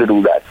opportunity to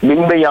do that.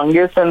 Being the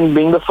youngest and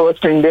being the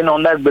first Indian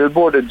on that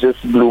billboard, it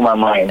just blew my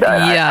mind.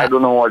 I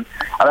don't know what.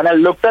 When I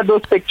looked at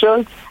those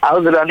pictures, I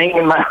was running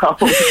in my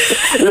house.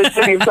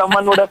 Literally, if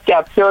someone would have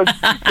captured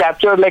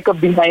like a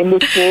behind the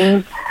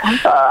scenes,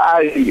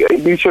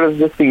 you should have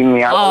just seen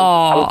me. I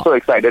was so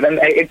excited, and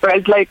it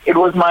felt like it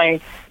was my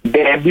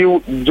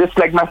debut, just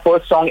like my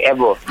first song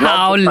ever.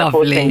 How lovely! My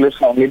first English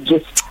song. It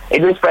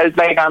just felt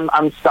like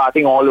I'm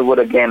starting all over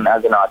again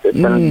as an artist,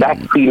 and that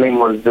feeling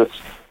was just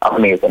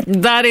amazing.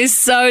 That is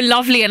so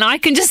lovely, and I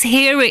can just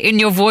hear it in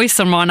your voice,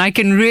 Armaan. I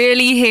can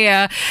really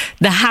hear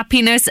the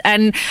happiness,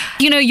 and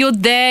you're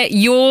there,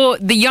 you're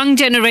the young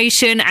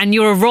generation, and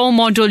you're a role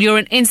model, you're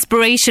an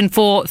inspiration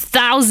for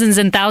thousands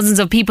and thousands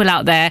of people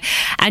out there,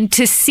 and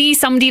to see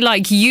somebody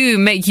like you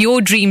make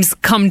your dreams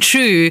come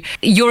true,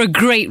 you're a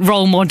great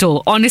role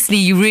model. Honestly,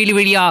 you really,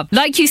 really are.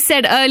 Like you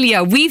said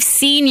earlier, we've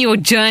seen your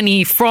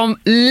journey from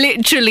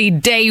literally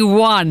day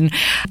one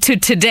to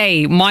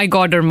today. My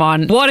God,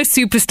 Armaan, what a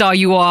superstar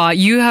you are.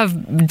 You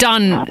have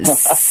done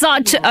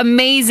such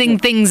amazing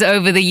things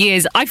over the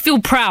years. I feel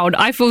proud.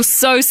 I feel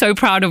so, so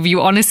proud of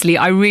you. Honestly,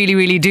 I really,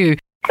 really do.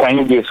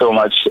 Thank you so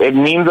much. It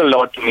means a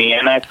lot to me,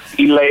 and I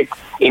feel like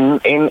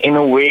in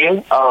a way,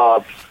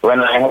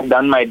 when I had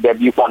done my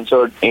debut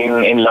concert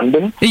in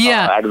London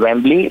at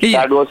Wembley,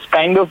 that was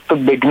kind of the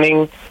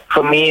beginning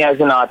for me as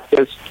an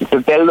artist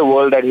to tell the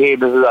world that, hey,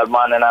 this is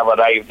Armaan and I've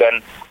arrived.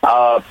 And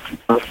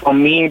for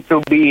me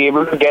to be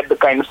able to get the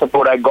kind of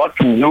support I got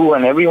from you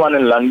and everyone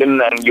in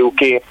London and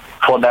UK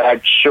for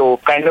that show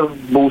kind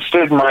of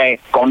boosted my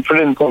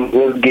confidence and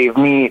just gave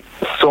me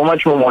so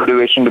much more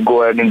motivation to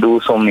go ahead and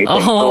do so many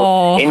things.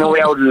 So in a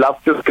way, I would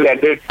love to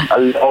credit a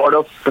lot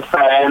of the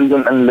fans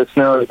and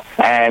listeners,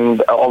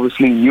 and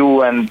obviously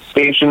you and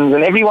stations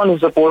and everyone who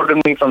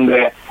supported me from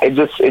there. It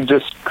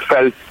just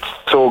felt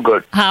so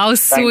good. How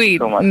sweet. Thank you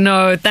so much.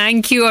 No,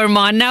 thank you,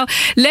 Armaan. Now,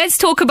 let's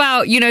talk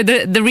about,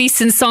 the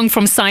recent song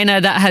from Saina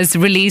that has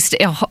released.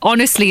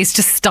 Honestly, it's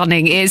just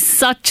stunning. It's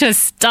such a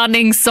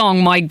stunning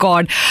song, my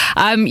God.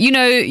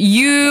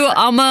 You,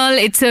 Amal,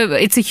 it's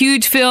a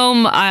huge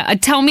film.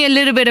 Tell me a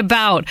little bit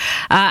about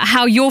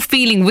how you're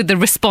feeling with the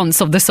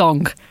response of the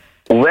song.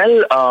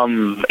 Well,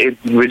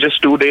 we're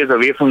just 2 days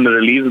away from the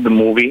release of the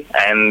movie,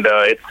 and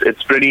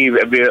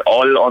we're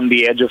all on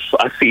the edge of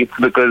our seats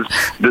because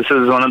this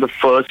is one of the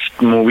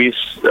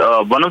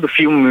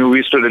few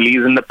movies to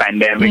release in the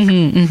pandemic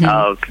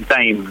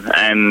time,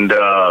 and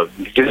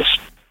just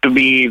to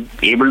be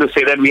able to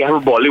say that we have a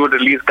Bollywood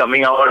release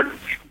coming out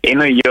in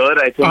a year,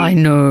 I think. I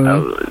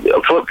know.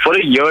 For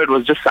a year, it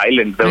was just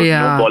silent. There was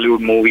no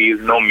Bollywood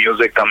movies, no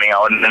music coming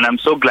out. And I'm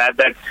so glad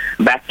that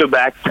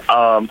back-to-back,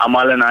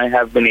 Amal and I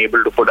have been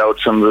able to put out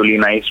some really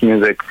nice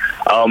music.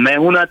 Main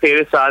Hoon Na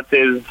Tere Saath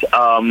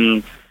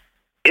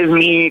is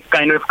me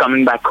kind of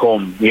coming back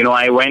home.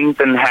 I went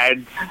and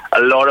had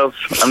a lot of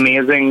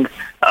amazing,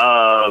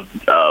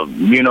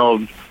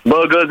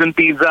 burgers and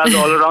pizzas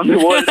all around the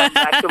world, and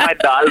back to my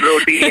dal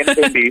roti and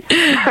hindi.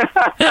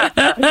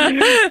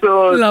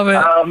 So, love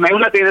it. Main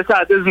Hoon Na Tere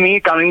Saath is me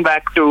coming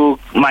back to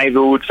my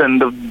roots and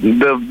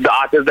the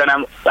artist that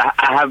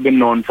I have been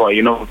known for.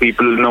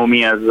 People know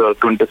me as a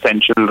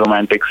quintessential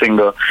romantic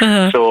singer.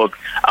 So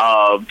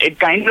it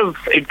kind of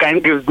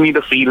gives me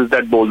the feels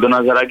that Bol Do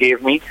Na Zara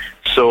gave me.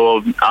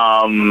 So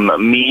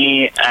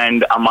me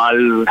and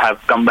Amal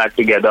have come back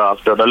together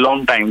after a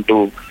long time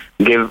to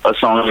give a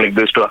song like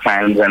this to our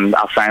fans, and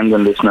our fans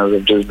and listeners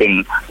have just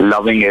been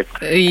loving it.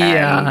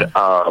 Yeah.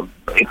 And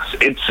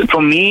it's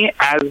for me,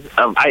 as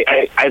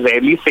I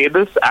rarely say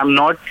this, I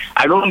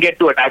don't get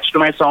too attached to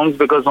my songs,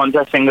 because once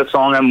I sing a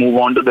song, I move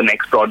on to the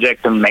next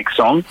project and next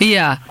song.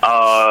 Yeah.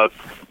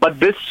 But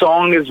this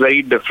song is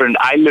very different.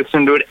 I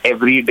listen to it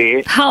every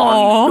day.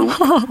 Oh.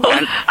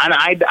 And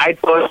I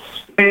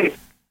personally,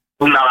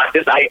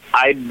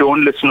 I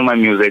don't listen to my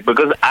music,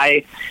 because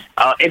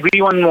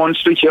everyone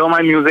wants to hear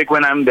my music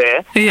when I'm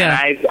there.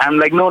 Yeah. And I'm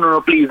like,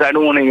 no, please, I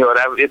don't want to hear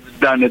it. It's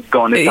done, it's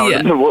gone, it's out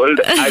in the world.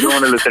 I don't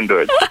want to listen to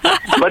it.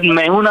 But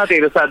Main Hoon Na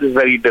Tere Saath is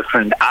very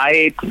different.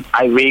 I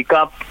wake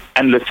up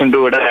and listen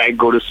to it, and I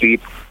go to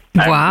sleep.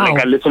 Wow.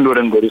 I listen to it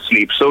and go to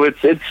sleep. So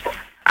it's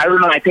I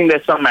don't know, I think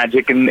there's some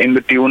magic in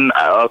the tune.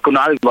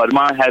 Kunal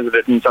Verma has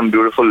written some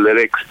beautiful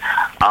lyrics.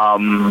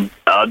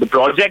 The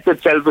project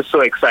itself is so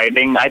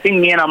exciting. I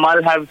think me and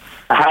Amal have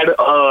had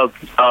a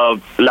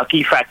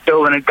lucky factor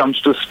when it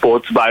comes to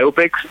sports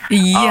biopics.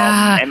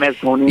 Yeah, MS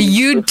Dhoni.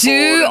 You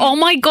do. Oh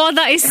my God,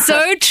 that is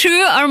so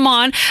true,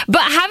 Armaan.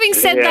 But having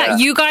said that,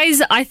 you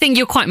guys, I think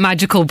you're quite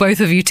magical,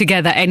 both of you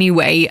together.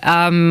 Anyway,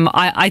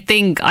 I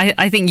think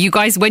you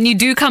guys, when you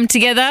do come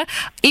together,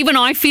 even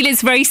I feel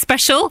it's very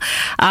special.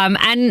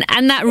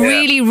 And that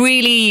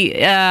really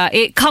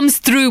it comes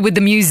through with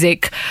the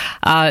music.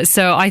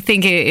 So I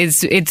think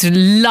it's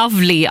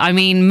lovely. I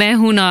mean, Main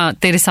Hoon Na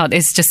Tere Saath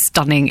is just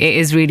stunning. It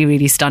is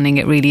really stunning.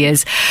 It really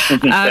is.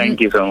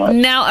 Thank you so much.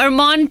 Now,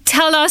 Armaan,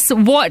 tell us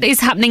what is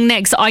happening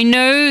next. I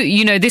know,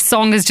 this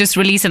song is just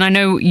released, and I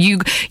know you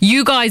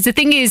guys, the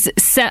thing is,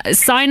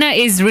 Saina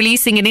is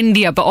releasing in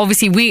India, but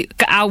obviously we're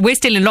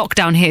still in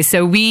lockdown here,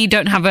 so we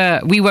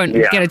won't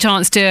get a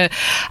chance to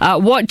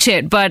watch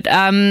it. But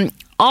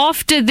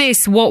after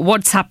this,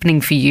 what's happening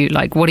for you?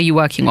 Like, what are you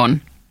working on?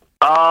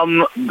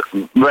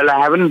 Well,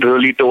 I haven't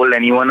really told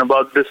anyone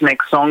about this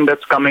next song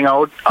that's coming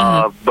out,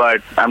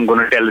 but I'm going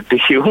to tell it to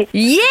you.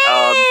 Yay!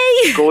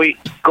 Koi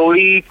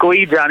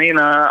Jane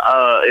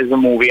Na is a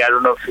movie. I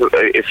don't know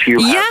if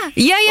you have.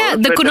 Yeah.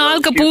 The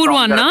Kunal Kapoor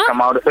one, na?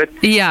 Come out of it.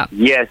 Yeah.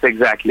 Yes,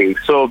 exactly.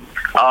 So,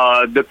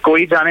 the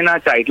Koi Jane Na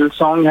title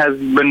song has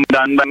been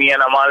done by me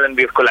and Amal, and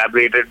we've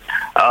collaborated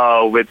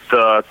with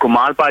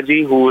Kumar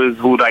Paji,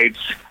 who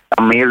writes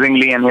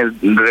amazingly and has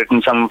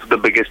written some of the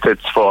biggest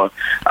hits for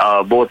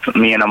both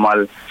me and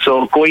Amal.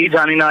 So Koi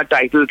Jane Na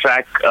title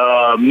track,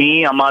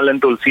 me, Amal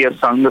and Tulsi have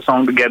sung the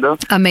song together.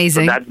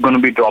 Amazing. So that's going to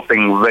be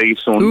dropping very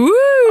soon.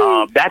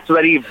 That's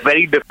very,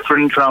 very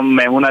different from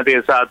Main Hoon Na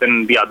Tere Saath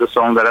and the other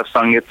songs that I've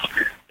sung. It's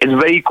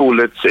very cool.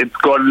 It's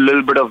got a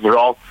little bit of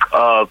rock,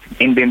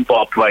 Indian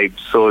pop vibes.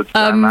 So it's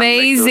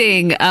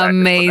amazing.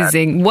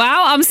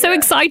 Wow, I'm so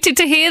excited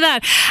to hear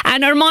that.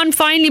 And Armaan,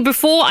 finally,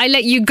 before I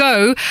let you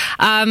go,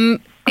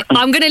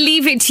 I'm going to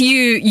leave it to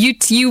you.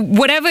 You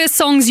whatever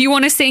songs you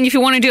want to sing. If you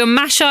want to do a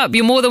mashup,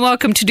 you're more than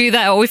welcome to do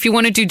that. Or if you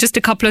want to do just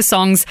a couple of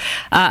songs,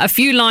 a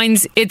few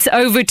lines, it's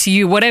over to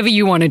you. Whatever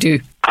you want to do.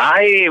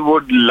 I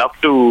would love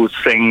to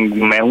sing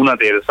Main Hoon Na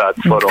Tere Saath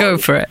for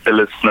the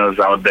listeners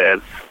out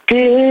there.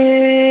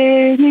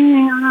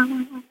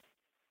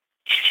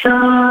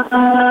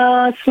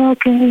 सांसों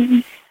के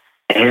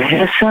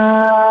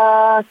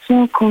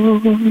एहसासों को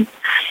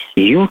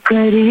यूं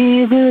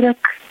करीब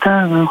रखता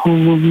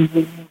हूँ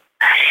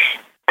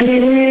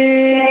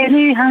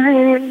तेरी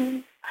हर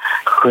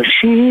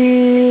खुशी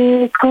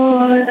को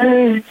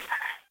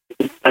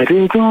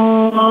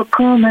दर्दों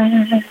को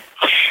मैं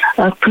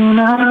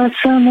अपना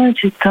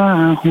समझता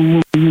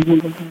हूँ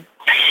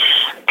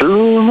तू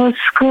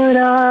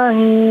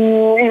मुस्कुराए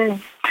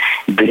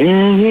दिल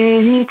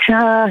यही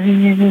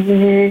चाहे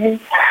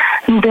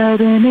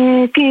डरने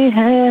की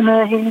है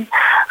नहीं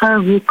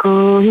अब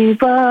कोई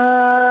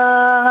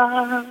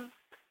बात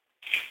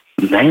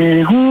मैं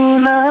हूँ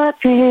ना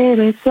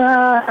तेरे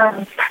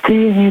साथ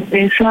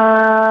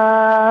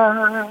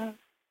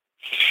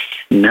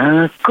ना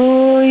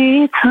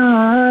कोई था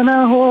ना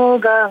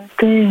होगा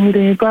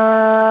तेरे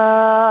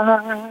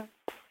बाद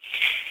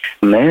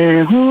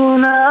मैं हूँ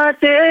ना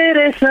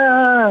तेरे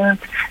साथ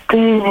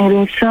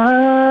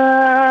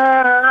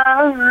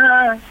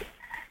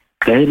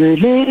कर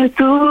ले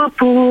तू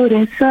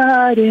पूरे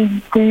सारे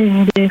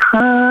तेरे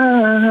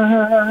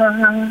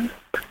ख्वाब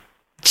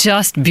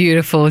Just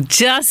beautiful.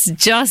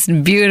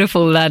 Just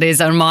beautiful, that is,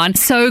 Armaan.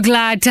 So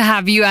glad to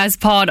have you as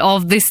part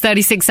of this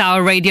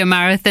 36-hour radio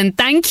marathon.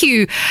 Thank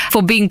you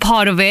for being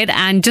part of it.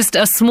 And just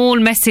a small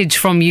message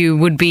from you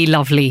would be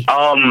lovely.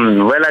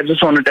 Well, I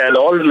just want to tell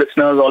all the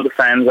listeners, all the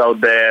fans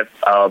out there,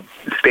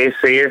 stay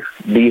safe,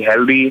 be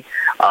healthy.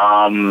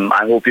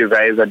 I hope you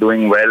guys are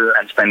doing well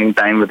and spending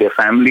time with your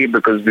family,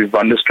 because we've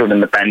understood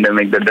in the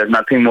pandemic that there's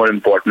nothing more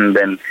important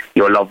than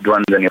your loved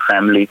ones and your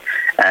family.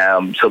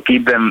 So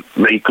keep them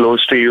very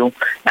close to you.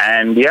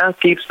 And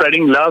keep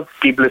spreading love.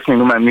 Keep listening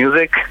to my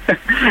music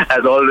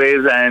as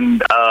always.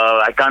 And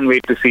I can't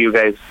wait to see you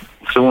guys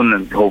soon,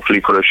 and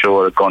hopefully for a show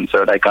or a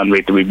concert. I can't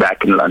wait to be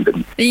back in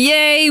London.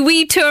 Yay,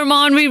 we too,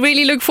 Armaan. We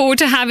really look forward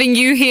to having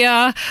you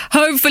here,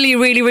 hopefully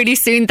really, really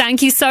soon.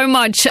 Thank you so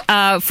much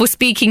for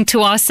speaking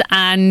to us,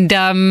 and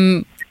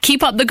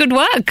Keep up the good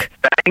work.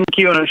 Thank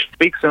you, Anushka.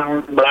 Speak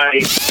soon. Bye.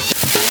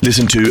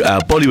 Listen to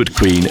our Bollywood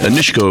queen,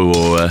 Anushka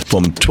Arora,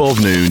 from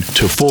 12 noon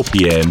to 4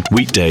 p.m.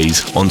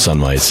 weekdays on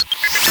Sunrise.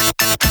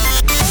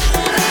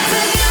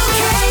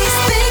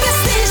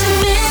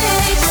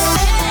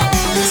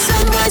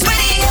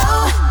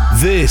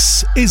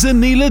 This is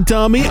Anila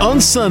Dhami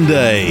on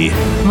Sunday.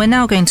 We're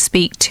now going to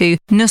speak to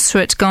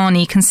Nusrat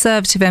Ghani,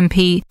 Conservative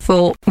MP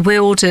for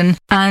Wealdon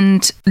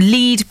and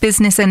lead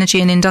Business,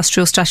 Energy and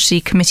Industrial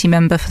Strategy Committee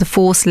member for the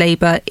Forced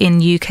Labour in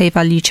UK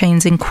Value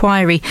Chains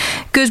Inquiry.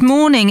 Good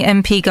morning,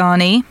 MP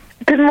Ghani.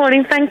 Good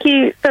morning. Thank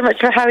you so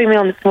much for having me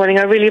on this morning.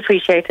 I really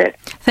appreciate it.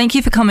 Thank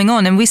you for coming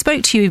on. And we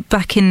spoke to you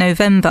back in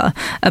November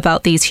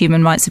about these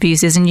human rights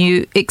abuses, and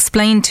you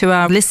explained to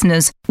our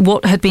listeners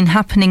what had been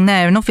happening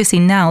there. And obviously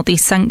now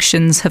these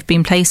sanctions have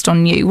been placed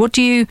on you. What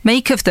do you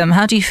make of them?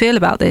 How do you feel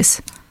about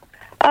this?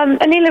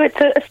 Anila,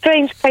 it's a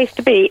strange place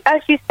to be.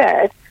 As you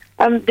said,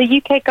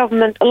 the UK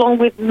government, along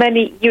with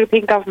many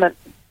European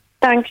governments,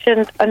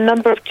 sanctioned a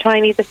number of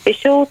Chinese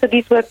officials. So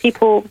these were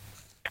people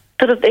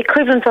sort of the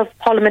equivalent of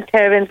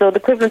parliamentarians or the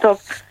equivalent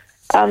of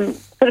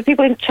sort of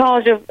people in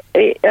charge of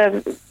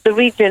the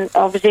region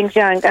of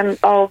Xinjiang and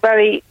are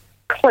very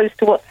close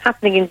to what's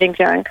happening in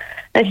Xinjiang.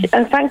 And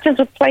sanctions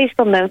were placed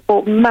on them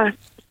for mass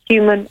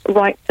human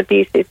rights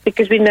abuses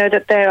because we know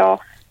that there are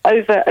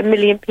over 1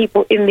 million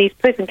people in these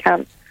prison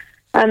camps.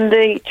 And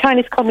the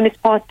Chinese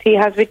Communist Party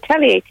has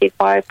retaliated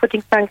by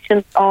putting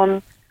sanctions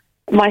on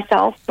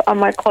myself and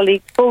my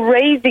colleagues for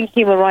raising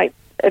human rights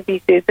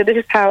abuses. So this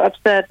is how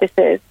absurd this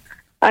is.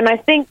 And I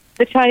think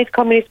the Chinese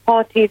Communist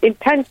Party's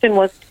intention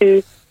was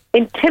to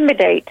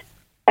intimidate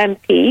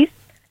MPs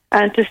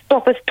and to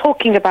stop us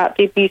talking about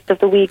the abuse of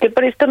the Uyghur,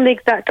 but it's done the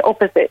exact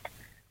opposite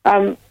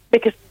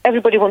because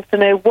everybody wants to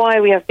know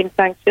why we have been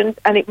sanctioned,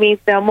 and it means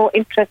they are more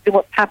interested in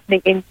what's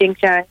happening in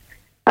Xinjiang.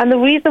 And the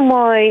reason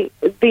why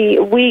the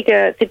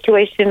Uyghur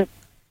situation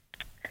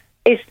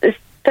is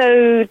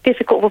so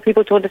difficult for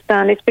people to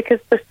understand is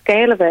because of the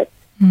scale of it.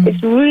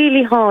 It's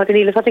really hard,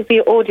 Anila, I think, for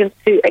your audience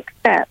to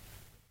accept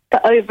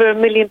that over 1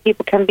 million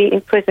people can be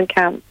in prison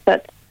camps,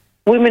 that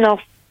women are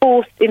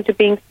forced into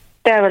being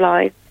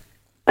sterilised.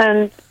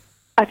 And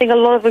I think a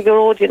lot of your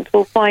audience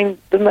will find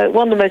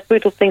one of the most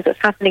brutal things that's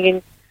happening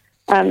in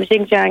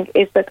Xinjiang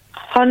is that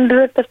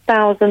hundreds of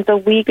thousands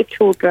of Uyghur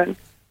children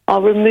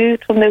are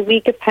removed from their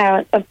Uyghur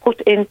parents and put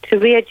into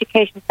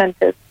re-education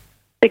centres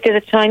because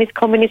the Chinese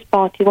Communist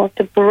Party wants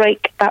to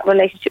break that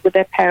relationship with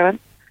their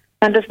parents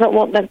and does not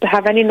want them to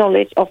have any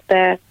knowledge of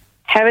their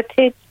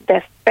heritage,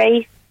 their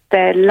faith,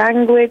 their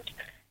language.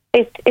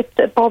 It's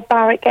a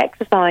barbaric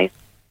exercise.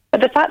 But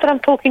the fact that I'm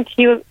talking to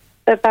you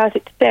about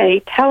it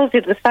today tells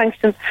you that the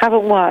sanctions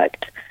haven't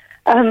worked.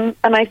 And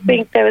I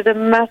think there is a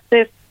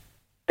massive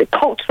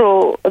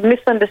cultural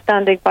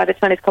misunderstanding by the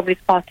Chinese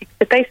Communist Party.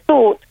 If they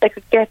thought they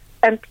could get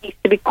MPs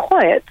to be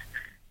quiet,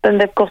 then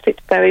they've got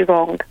it very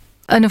wrong.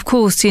 And of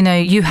course, you know,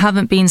 you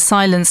haven't been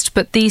silenced,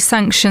 but these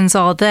sanctions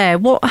are there.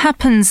 What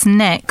happens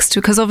next?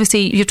 Because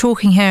obviously you're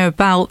talking here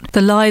about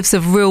the lives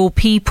of real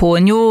people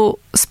and you're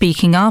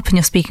speaking up and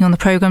you're speaking on the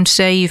programme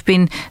today. You've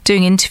been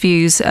doing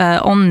interviews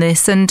on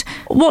this. And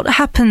what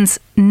happens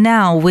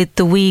now with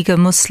the Uyghur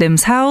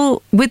Muslims?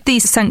 How, with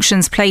these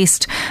sanctions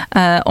placed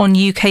on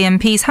UK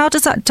MPs, how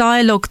does that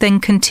dialogue then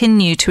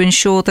continue to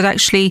ensure that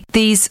actually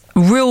these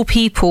real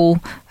people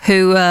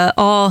who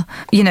are,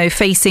 you know,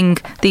 facing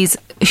these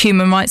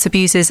human rights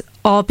abuses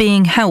are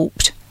being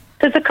helped?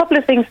 There's a couple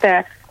of things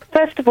there.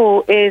 First of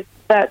all is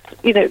that,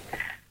 you know,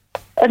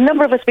 a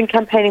number of us have been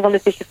campaigning on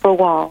this issue for a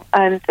while,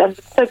 and I'm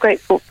so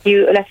grateful for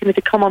you letting me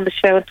to come on the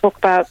show and talk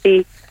about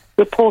the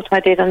report I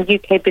did on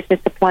UK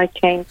business supply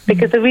chains,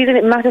 because the reason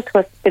it matters to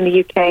us in the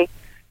UK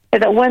is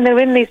that when they're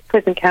in these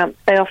prison camps,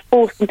 they are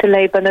forced into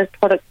labour and those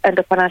products end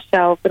up on our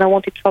shelves, and I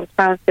wanted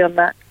transparency on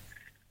that.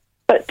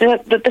 But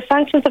the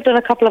sanctions have done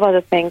a couple of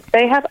other things.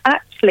 They have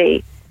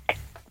actually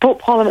brought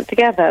Parliament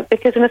together,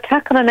 because an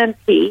attack on an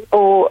MP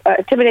or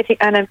intimidating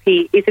an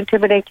MP is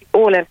intimidating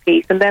all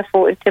MPs and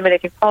therefore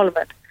intimidating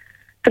Parliament.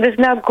 So there's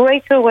now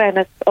greater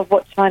awareness of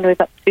what China is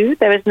up to.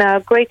 There is now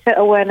greater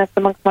awareness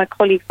amongst my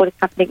colleagues what is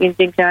happening in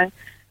Xinjiang,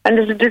 and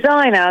there's a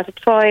desire now to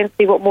try and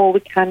see what more we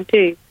can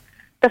do.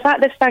 The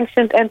fact that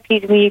sanctioned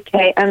MPs in the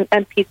UK and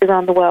MPs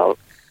around the world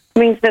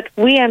means that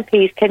we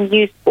MPs can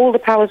use all the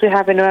powers we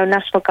have in our own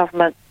national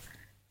government,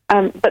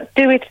 but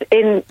do it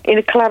in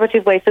a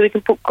collaborative way so we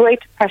can put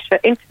greater pressure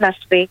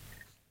internationally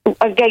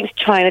against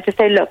China to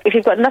say, look, if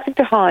you've got nothing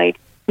to hide,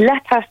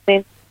 let us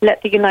in,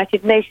 let the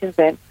United Nations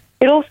in.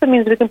 It also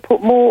means we can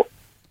put more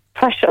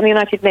pressure on the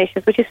United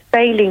Nations, which is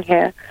failing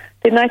here.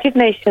 The United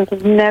Nations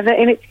has never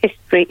in its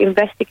history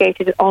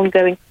investigated an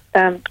ongoing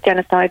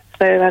genocide,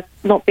 so has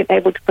not been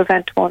able to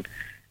prevent one.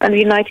 And the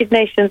United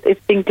Nations is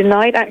being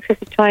denied access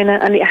to China,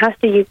 and it has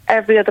to use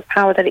every other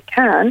power that it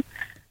can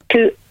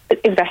to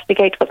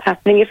investigate what's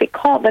happening. If it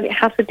can't, then it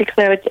has to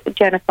declare a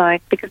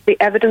genocide, because the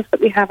evidence that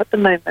we have at the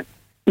moment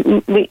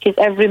reaches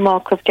every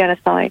mark of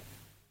genocide.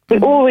 We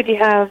already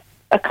have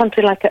a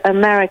country like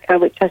America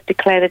which has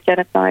declared a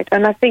genocide,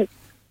 and I think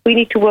we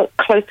need to work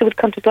closer with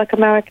countries like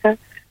America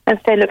and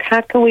say, look,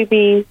 how can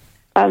we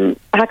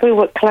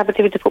work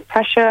collaboratively to put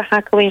pressure?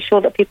 How can we ensure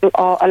that people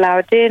are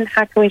allowed in?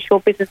 How can we ensure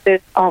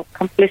businesses aren't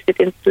complicit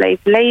in slave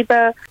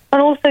labour?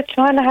 And also,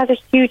 China has a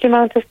huge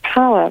amount of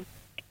power.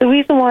 The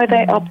reason why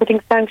they are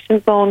putting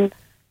sanctions on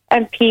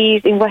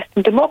MPs in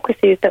Western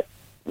democracies is that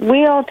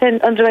we aren't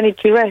under any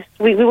duress.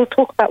 We will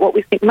talk about what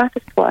we think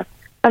matters to us.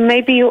 And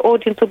maybe your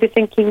audience will be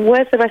thinking,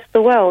 where's the rest of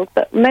the world?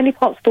 But many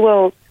parts of the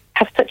world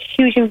have such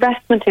huge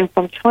investment in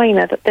from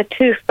China that they're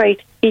too afraid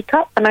to speak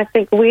up. And I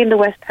think we in the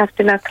West have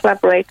to now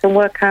collaborate and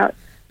work out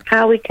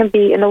how we can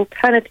be an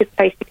alternative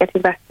place to get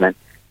investment,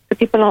 so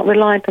people aren't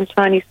reliant on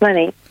Chinese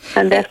money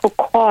and therefore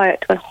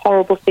quiet when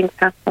horrible things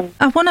happen.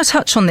 I want to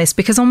touch on this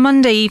because on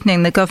Monday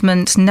evening the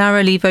government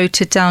narrowly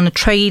voted down a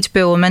trade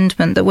bill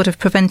amendment that would have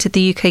prevented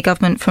the UK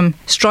government from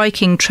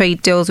striking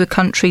trade deals with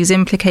countries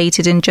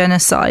implicated in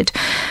genocide.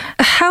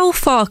 How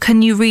far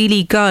can you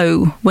really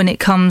go when it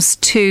comes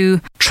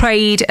to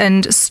trade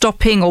and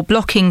stopping or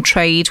blocking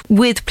trade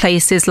with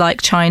places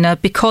like China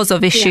because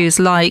of issues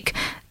like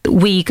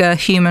Uyghur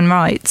human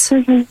rights?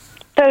 Mm-hmm.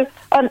 So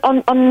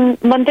on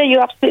Monday,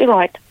 you're absolutely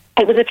right.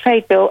 It was a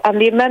trade bill, and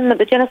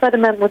the genocide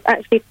amendment was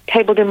actually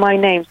tabled in my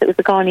name, so it was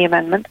the Ghani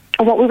amendment.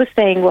 And what we were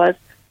saying was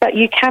that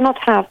you cannot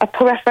have a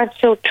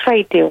preferential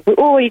trade deal. We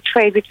already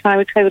trade with China,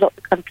 we trade with lots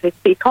of countries,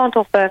 but you can't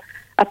offer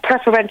a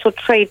preferential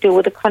trade deal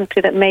with a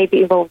country that may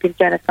be involved in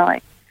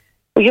genocide.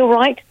 Well, you're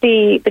right,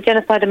 the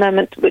genocide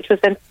amendment, which was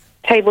then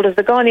tabled as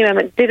the Ghani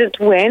amendment, didn't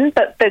win,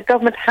 but the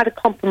government had a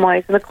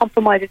compromise, and the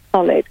compromise is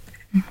solid.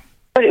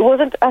 But it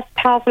wasn't as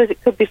powerful as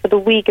it could be for the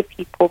Uyghur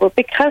people. But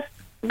because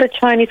the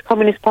Chinese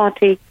Communist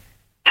Party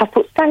have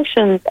put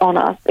sanctions on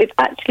us, it's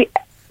actually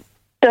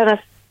done us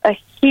a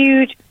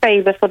huge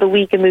favour for the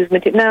Uyghur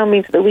movement. It now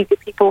means that the Uyghur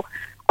people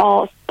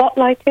are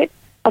spotlighted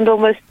and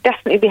almost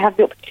definitely have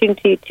the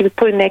opportunity to be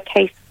putting their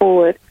case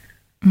forward.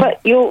 But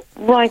you're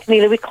right,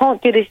 Anila, we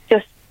can't do this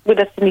just with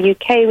us in the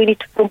UK. We need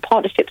to form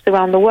partnerships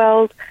around the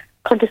world.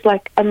 Countries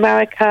like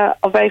America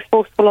are very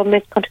forceful on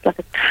this, countries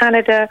like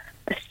Canada,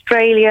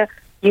 Australia,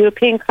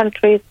 European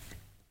countries,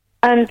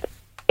 and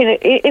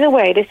in a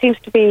way, there seems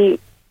to be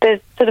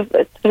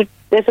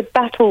there's a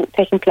battle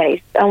taking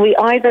place, and we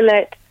either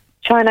let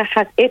China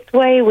have its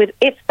way with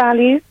its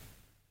values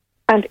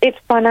and its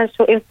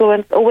financial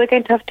influence, or we're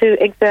going to have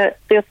to exert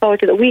the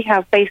authority that we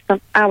have based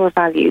on our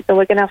values, and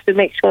we're going to have to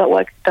make sure that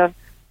work is done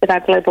with our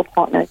global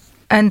partners.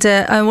 And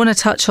I want to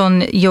touch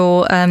on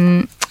your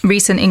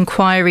recent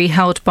inquiry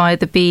held by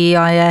the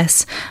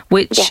BEIS,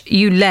 which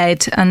you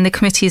led, and the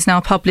committee has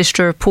now published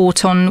a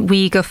report on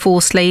Uyghur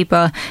forced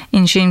labour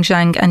in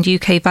Xinjiang and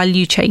UK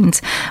value chains.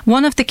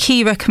 One of the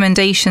key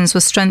recommendations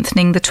was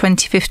strengthening the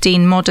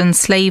 2015 Modern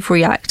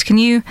Slavery Act. Can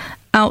you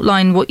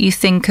outline what you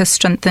think a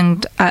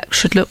strengthened act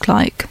should look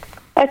like?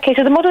 Okay,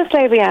 so the Modern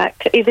Slavery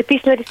Act is a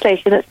piece of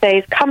legislation that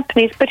says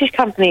British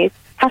companies,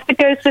 have to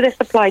go through their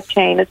supply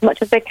chain as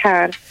much as they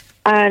can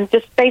and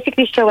just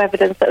basically show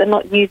evidence that they're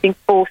not using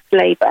forced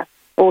labour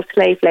or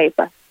slave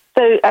labour.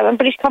 So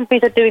British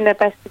companies are doing their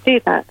best to do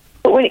that.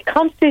 But when it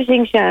comes to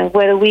Xinjiang,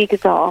 where the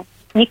Uyghurs are,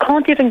 you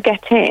can't even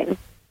get in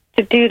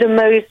to do the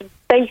most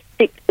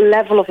basic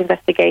level of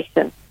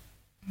investigation.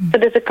 So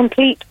there's a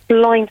complete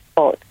blind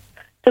spot.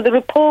 So the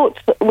report,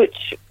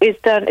 which is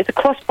done, is a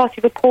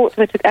cross-party report,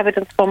 and we took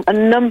evidence from a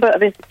number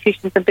of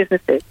institutions and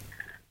businesses.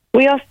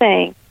 We are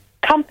saying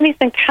companies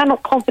then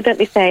cannot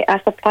confidently say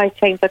our supply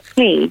chains are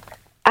clean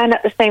and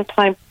at the same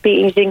time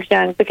be in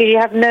Xinjiang, because you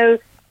have no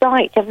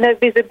sight, you have no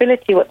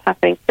visibility what's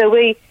happening. So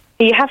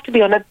you have to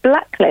be on a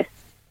blacklist.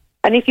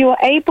 And if you are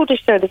able to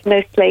show there's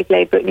no slave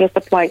labour in your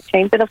supply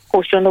chain, then of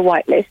course you're on the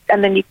white list,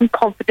 and then you can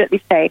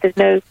confidently say there's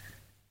no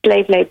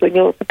slave labour in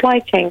your supply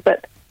chain.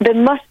 But there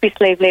must be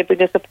slave labour in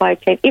your supply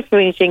chain if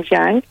you're in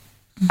Xinjiang,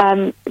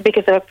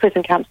 because there are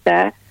prison camps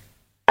there.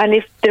 And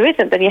if there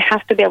isn't, then you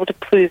have to be able to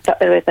prove that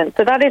there isn't.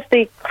 So that is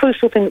the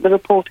crucial thing that the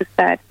report has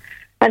said.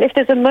 And if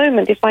there's a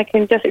moment, if I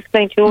can just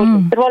explain to you all,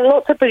 there are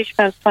lots of British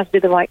firms trying to do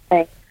the right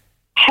thing.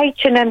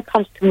 H&M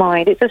comes to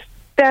mind. It's a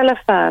stellar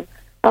firm.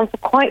 And for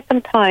quite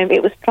some time,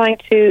 it was trying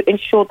to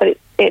ensure that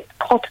its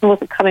cotton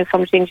wasn't coming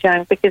from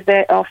Xinjiang, because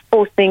they are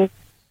forcing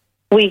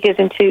Uyghurs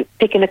into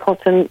picking the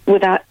cotton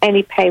without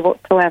any pay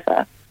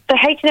whatsoever. So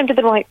H&M did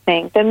the right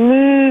thing. They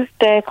moved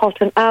their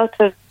cotton out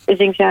of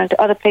Xinjiang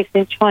to other places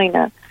in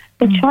China.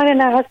 And China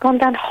now has gone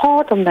down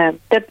hard on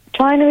them.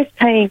 China is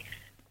saying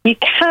you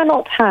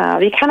cannot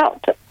have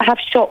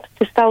shops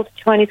to sell to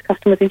Chinese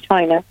customers in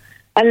China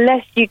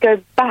unless you go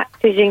back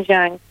to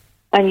Xinjiang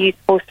and use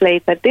forced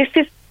labour. This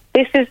is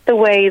the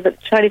way that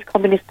the Chinese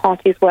Communist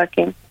Party is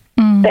working.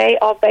 They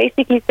are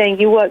basically saying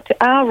you work to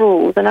our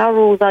rules, and our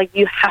rules are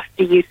you have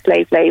to use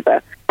slave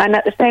labour. And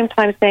at the same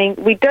time saying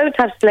we don't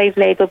have slave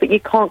labour, but you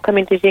can't come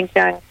into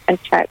Xinjiang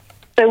and check.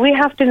 So we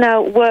have to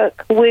now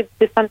work with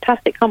the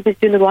fantastic companies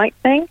doing the right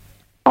thing,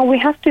 and we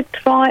have to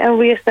try and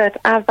reassert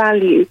our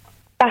values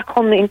back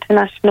into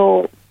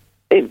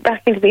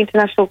the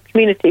international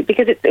community,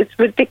 because it's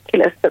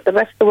ridiculous that the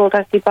rest of the world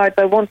has to abide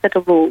by one set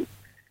of rules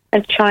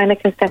and China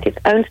can set its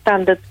own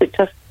standards which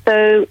are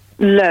so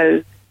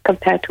low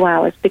compared to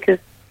ours, because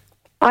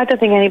I don't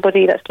think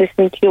anybody that's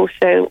listening to your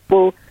show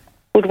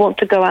would want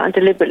to go out and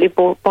deliberately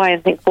buy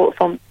anything bought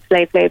from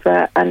slave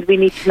labour, and we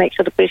need to make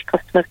sure the British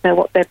customers know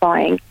what they're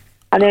buying.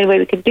 And the only way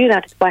we can do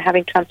that is by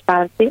having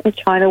transparency, and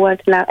China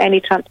won't allow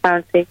any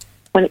transparency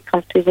when it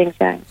comes to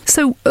Xinjiang.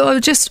 So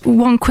just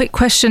one quick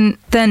question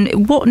then.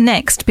 What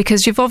next?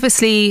 Because you've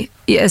obviously,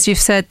 as you've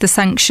said, the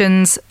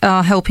sanctions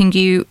are helping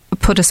you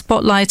put a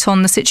spotlight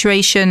on the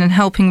situation and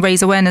helping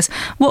raise awareness.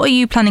 What are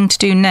you planning to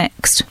do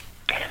next?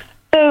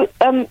 So,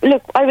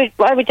 look, I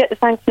reject the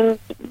sanctions.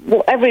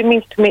 Whatever it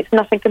means to me, it's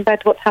nothing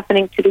compared to what's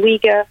happening to the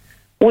Uyghur.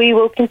 We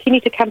will continue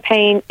to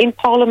campaign in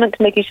Parliament,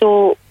 making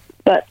sure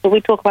that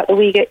we talk about the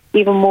Uyghur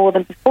even more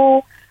than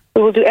before.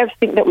 We will do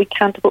everything that we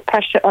can to put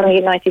pressure on the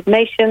United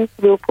Nations.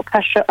 We will put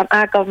pressure on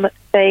our government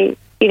to say,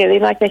 the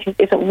United Nations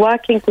isn't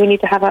working, so we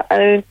need to have our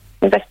own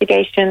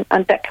investigation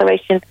and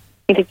declaration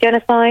into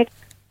genocide.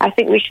 I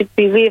think we should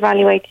be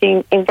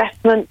reevaluating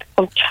investment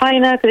from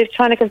China, because if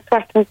China can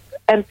threaten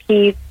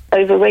MPs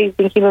over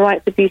raising human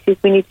rights abuses,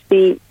 we need to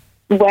be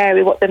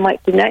wary what they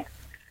might do next.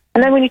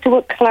 And then we need to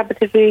work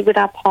collaboratively with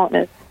our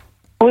partners.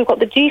 We've got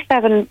the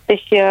G7 this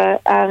year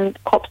and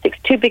COP6,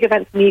 two big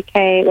events in the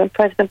UK when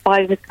President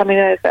Biden is coming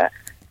over.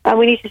 And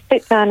we need to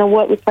sit down and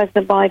work with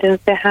President Biden and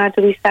say, how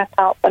do we set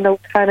up an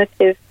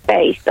alternative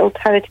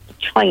to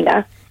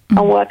China,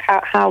 and work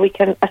out how we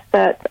can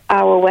assert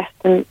our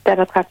Western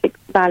democratic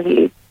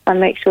values and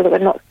make sure that we're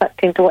not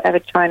sucked into whatever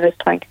China is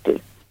trying to do.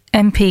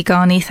 MP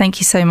Ghani, thank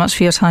you so much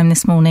for your time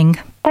this morning.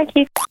 Thank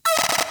you.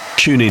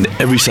 Tune in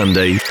every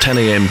Sunday, 10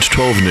 a.m. to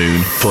 12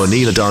 noon for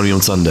Anila Dhami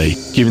on Sunday,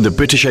 giving the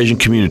British Asian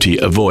community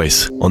a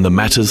voice on the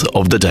matters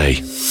of the day.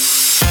 The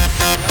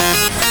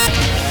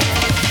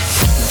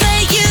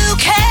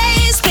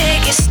UK's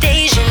biggest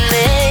Asian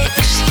mix.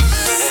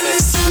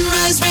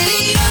 Sunrise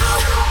Radio.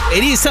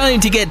 It is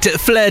time to get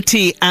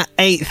flirty at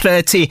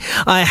 8:30.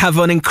 I have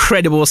an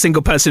incredible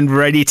single person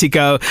ready to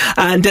go,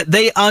 and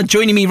they are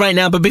joining me right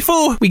now. But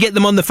before we get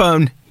them on the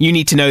phone, you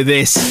need to know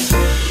this.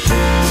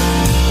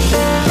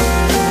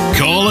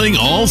 Calling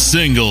all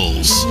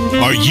singles.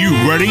 Are you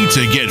ready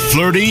to get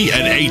flirty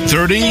at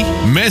 8:30?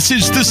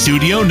 Message the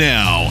studio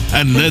now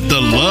and let the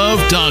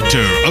Love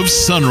Doctor of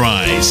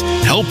Sunrise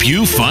help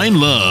you find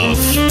love.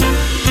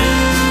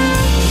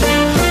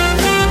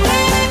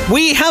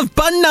 We have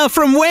Bunna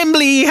from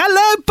Wembley.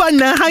 Hello,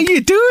 Bunna. How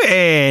you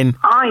doing?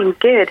 I'm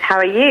good. How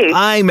are you?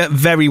 I'm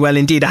very well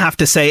indeed, I have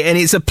to say. And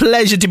it's a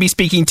pleasure to be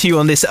speaking to you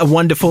on this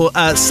wonderful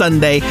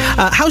Sunday.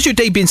 How's your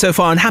day been so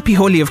far? And happy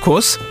Holi, of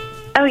course.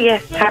 Oh,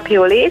 yes. Happy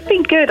Holi. It's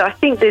been good. I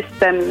think this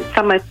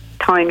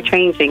summertime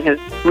changing has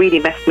really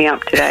messed me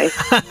up today.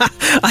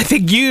 I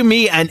think you,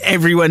 me, and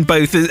everyone,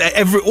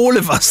 all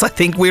of us, I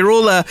think we're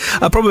all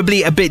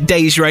probably a bit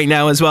dazed right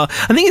now as well.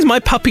 I think it's my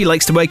puppy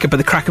likes to wake up at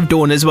the crack of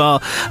dawn as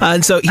well.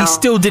 And so he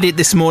still did it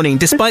this morning.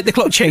 Despite the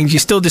clock change, he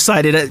still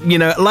decided,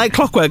 like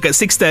clockwork at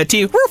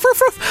 6:30,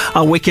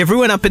 I'll wake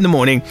everyone up in the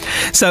morning.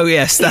 So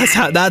yes,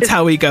 that's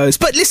how he goes.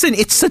 But listen,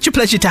 it's such a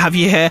pleasure to have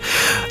you here.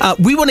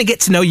 We want to get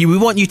to know you. We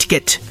want you to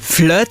get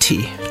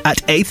flirty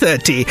at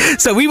 8:30.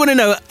 So we want to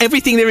know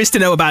everything there is to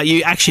know about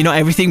you. Actually, not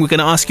everything. We're going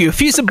to ask you a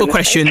few simple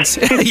questions.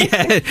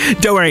 Yeah,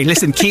 don't worry.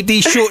 Listen, keep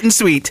these short and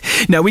sweet.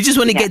 No, we just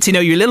want to get to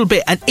know you a little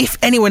bit. And if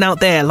anyone out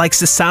there likes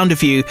the sound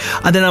of you,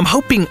 and then I'm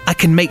hoping I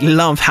can make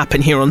love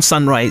happen here on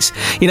Sunrise.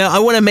 I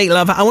want to make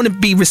love. I want to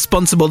be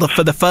responsible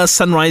for the first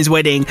Sunrise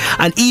wedding,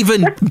 and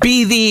even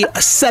be the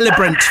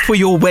celebrant for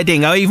your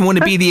wedding. I even want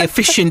to be the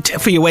officiant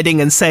for your wedding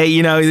and say,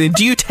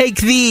 do you take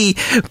the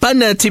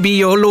Bunna to be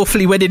your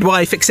lawfully wedded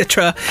wife,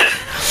 etc.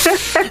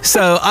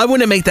 So I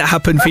want to make that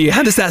happen for you.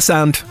 How does that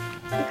sound?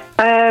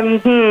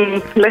 Let's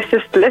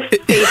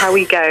see how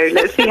we go.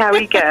 Let's see how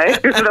we go.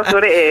 That's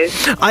what it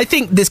is. I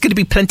think there's going to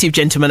be plenty of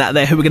gentlemen out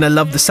there who are going to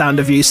love the sound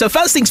of you. So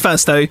first things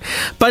first, though,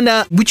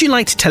 Bunna, would you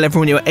like to tell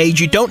everyone your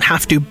age? You don't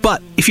have to,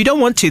 but if you don't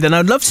want to, then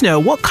I'd love to know,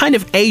 what kind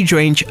of age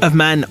range of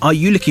man are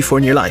you looking for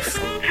in your life?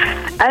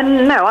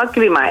 No, I'll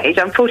give you my age.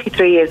 I'm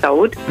 43 years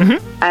old.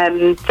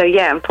 So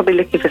yeah, I'm probably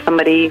looking for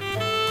somebody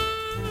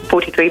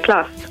 43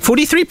 plus.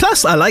 43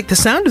 plus? I like the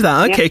sound of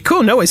that. Okay,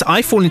 cool. No worries.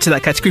 I fall into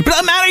that category, but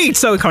I'm married,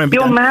 so I can't be.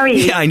 You're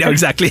married. Yeah, I know,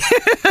 exactly.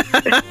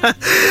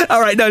 All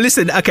right, no,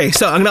 listen. Okay,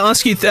 so I'm going to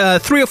ask you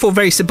 3 or 4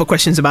 very simple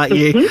questions about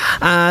you.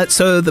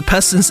 So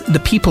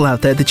the people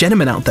out there, the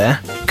gentlemen out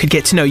there, could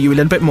get to know you a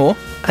little bit more.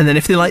 And then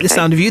if they like the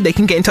sound of you, they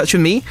can get in touch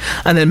with me.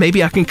 And then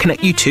maybe I can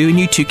connect you two, and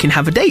you two can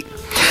have a date.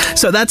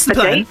 So that's the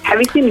plan. Have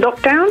you seen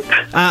lockdown?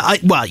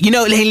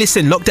 Hey,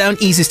 listen,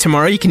 lockdown eases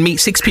tomorrow. You can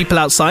meet 6 people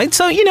outside.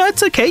 So,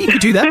 it's okay. You can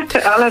do that.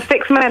 I'll have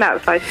 6 men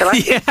outside, shall I?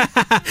 Yeah.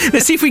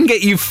 Let's see if we can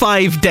get you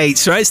 5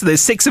 dates, right? So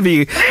there's 6 of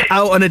you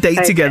out on a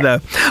date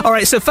together. All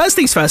right. So first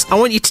things first, I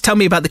want you to tell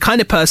me about the kind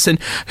of person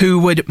who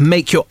would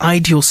make your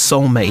ideal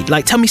soulmate.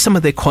 Like, tell me some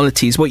of their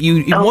qualities, what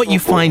you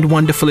find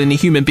wonderful in a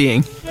human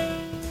being.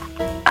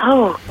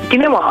 Oh, do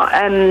you know what?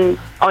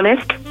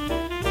 Honest.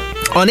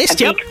 Honest,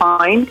 Be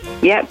kind.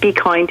 Yeah, be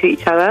kind to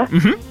each other.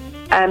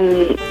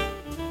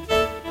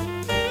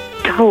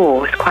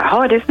 it's quite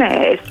hard, isn't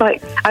it? It's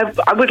like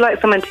I would like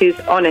someone who's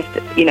honest,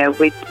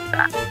 with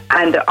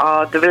and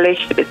the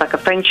relationship is like a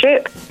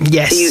friendship.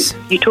 Yes. So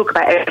you talk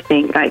about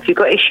everything. Like if you've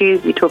got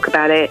issues, you talk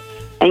about it,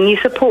 and you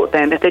support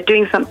them. If they're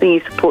doing something,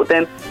 you support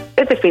them.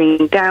 If they're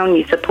feeling down,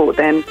 you support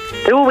them.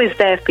 They're always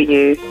there for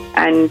you,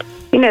 and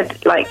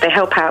like they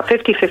help out,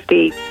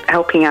 50-50,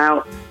 helping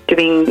out,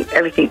 doing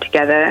everything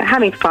together,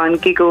 having fun,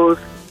 giggles,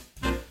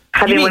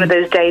 having one of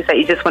those days that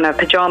you just want a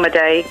pajama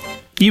day.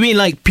 You mean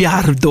like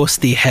pyar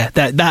dosti hai,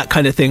 that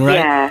kind of thing,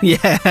 right?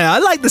 Yeah, I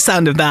like the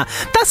sound of that.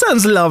 That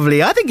sounds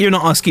lovely. I think you're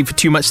not asking for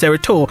too much there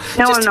at all.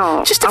 No, I'm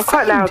not. I'm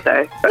quite loud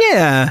though.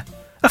 Yeah.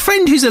 A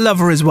friend who's a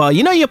lover as well.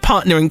 Your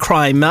partner in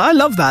crime. I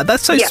love that.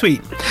 That's so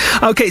sweet.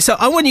 Okay, so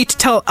I want you to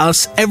tell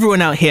us,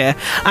 everyone out here,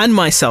 and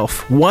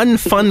myself, one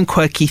fun,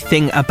 quirky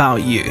thing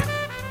about you.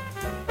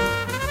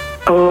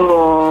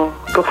 Oh,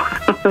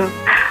 God.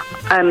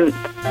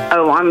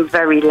 I'm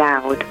very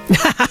loud.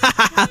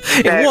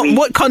 In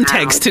what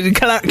context?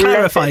 Loud. To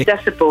clarify.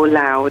 Decibel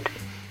loud.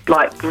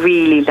 Like,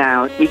 really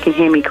loud. You can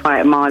hear me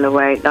quite a mile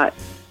away. Like,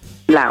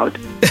 loud.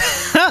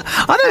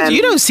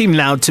 You don't seem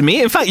loud to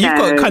me. In fact, you've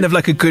got kind of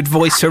like a good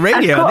voice for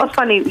radio. I've got a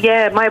funny...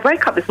 Yeah, I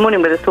woke up this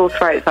morning with a sore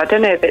throat, so I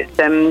don't know if it's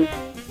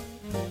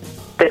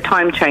the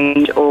time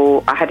change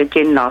or I had a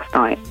gin last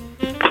night.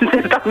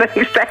 Does that make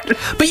sense?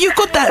 But you've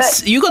got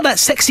that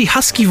sexy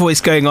husky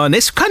voice going on.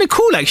 It's kind of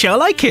cool, actually. I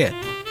like it.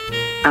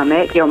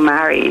 Amit, you're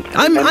married.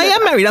 I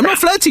am married. I'm not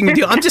flirting with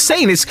you. I'm just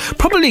saying there's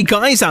probably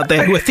guys out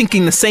there who are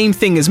thinking the same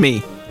thing as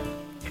me.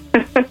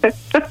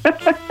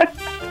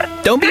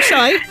 Don't be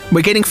shy.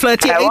 We're getting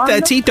flirty at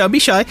 8:30. Don't be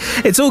shy.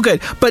 It's all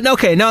good. But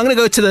okay, now I'm going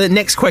to go to the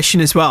next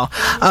question as well.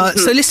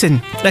 So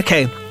listen,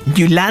 okay,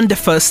 you land a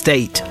first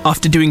date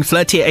after doing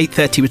flirty at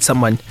 8:30 with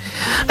someone,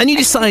 and you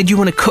decide you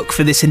want to cook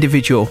for this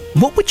individual.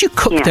 What would you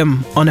cook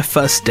them on a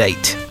first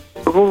date?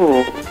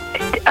 Ooh,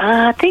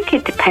 I think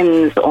it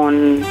depends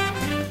on,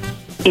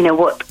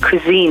 what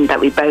cuisine that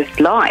we both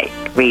like,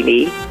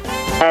 really.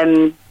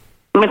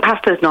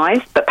 Pasta's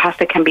nice, but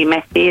pasta can be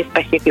messy,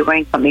 especially if you're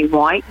wearing something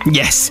white.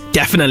 Yes,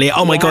 definitely.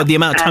 Oh my God, the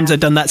amount of times I've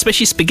done that,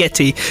 especially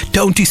spaghetti.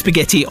 Don't do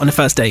spaghetti on a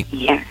first date.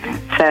 Yeah.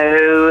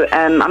 So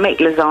I make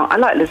lasagna. I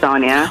like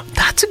lasagna.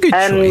 That's a good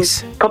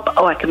choice.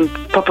 I can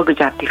proper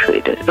Gujarati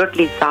food.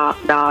 Rotli, saag,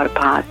 dal,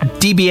 bhat.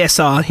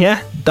 DBSR,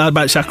 yeah? Dal,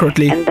 bhat, shak,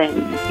 rotli. And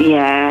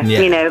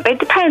then, but it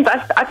depends.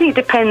 I think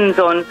it depends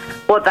on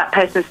what that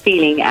person's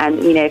feeling, and,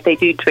 if they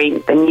do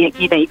drink, then, you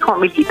can't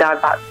really dal,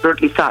 bhat,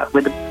 rotli, saag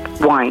with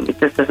wine. It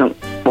just doesn't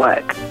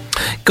work.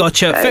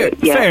 Gotcha.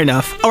 Fair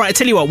enough. All right, I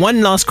tell you what,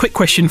 one last quick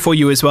question for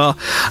you as well.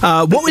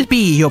 What would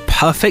be your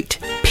perfect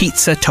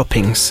pizza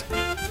toppings?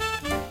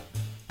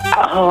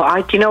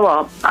 Do you know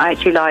what? I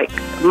actually like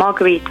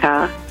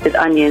margarita with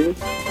onions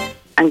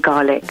and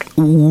garlic.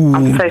 Ooh.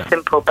 I'm so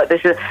simple, but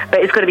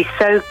it's got to be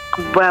so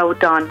well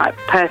done, like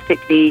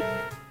perfectly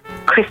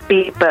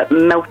crispy but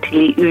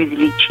meltily,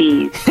 oozily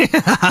cheese.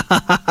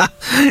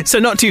 So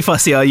not too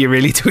fussy, are you,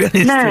 really, to be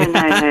honest?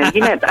 No.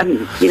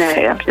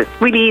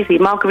 It's really easy.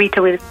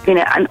 Margarita with,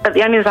 but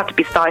the onions have to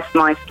be sliced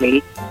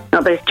nicely,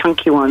 not those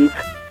chunky ones.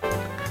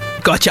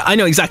 Gotcha. I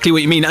know exactly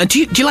what you mean. Do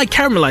you like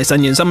caramelized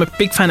onions? I'm a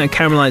big fan of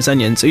caramelized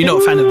onions. Are you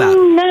not a fan of that?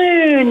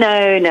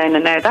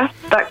 No.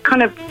 That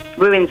kind of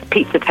ruins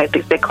pizza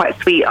toppings. They're quite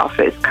sweet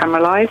after it's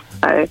caramelized,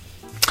 so...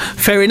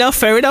 Fair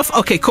enough.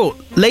 Okay, cool.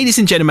 Ladies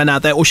and gentlemen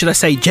out there, or should I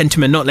say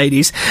gentlemen, not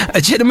ladies,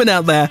 gentlemen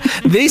out there,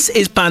 this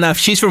is Banaf.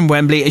 She's from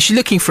Wembley and she's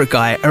looking for a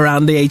guy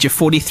around the age of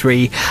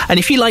 43. And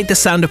if you like the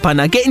sound of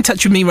Banaf, get in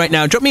touch with me right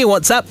now. Drop me a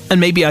WhatsApp and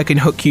maybe I can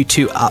hook you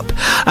two up.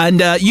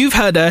 And you've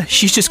heard her.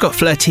 She's just got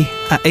flirty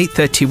at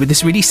 8:30 with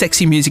this really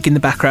sexy music in the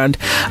background.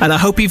 And I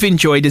hope you've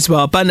enjoyed as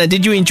well. Banaf,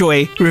 did you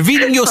enjoy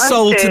revealing your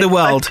soul to the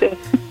world?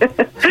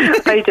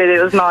 I did.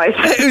 It was nice.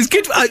 It was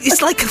good.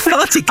 It's like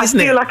cathartic, isn't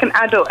it? I feel like an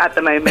adult at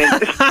the moment.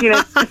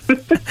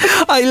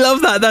 I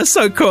love that. That's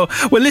so cool.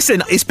 Well,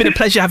 listen, it's been a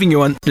pleasure having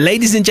you on.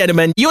 Ladies and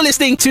gentlemen, you're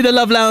listening to The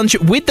Love Lounge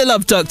with The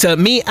Love Doctor,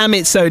 me,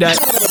 Amit Sodha.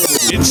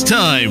 It's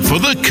time for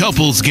the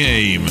couples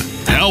game.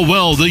 How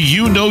well do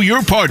you know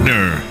your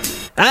partner?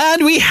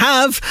 And we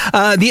have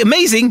the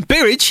amazing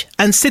Biraj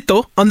and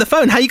Sito on the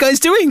phone. How are you guys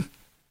doing?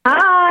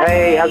 Hi.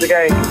 Hey, how's it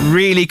going?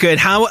 Really good.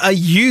 How are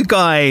you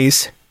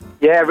guys?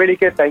 Yeah, really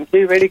good, thank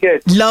you. Really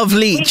good.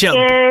 Lovely,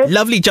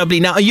 lovely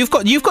jubbly. Now you've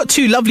got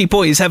two lovely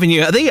boys, haven't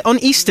you? Are they on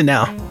Easter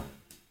now?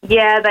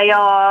 Yeah, they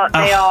are.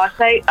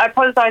 So I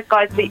apologise,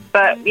 guys,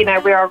 but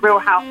we're a real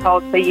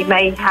household, so you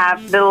may have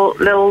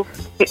little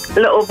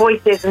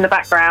voices in the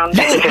background.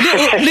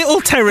 little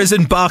terrors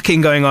and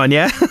barking going on,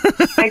 yeah.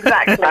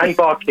 Exactly. And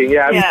barking,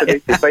 yeah,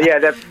 absolutely. Yeah. But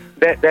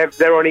yeah,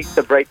 they're on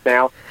Easter break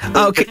now.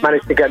 Okay. Just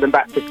managed to get them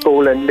back to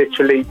school, and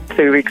literally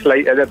 2 weeks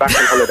later, they're back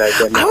on holiday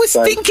again. I was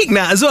thinking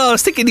that as well. I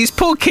was thinking these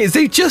poor kids,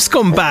 they've just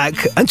gone back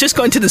and just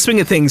got into the swing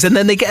of things, and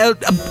then they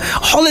get a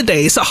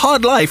holiday. It's a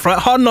hard life, right?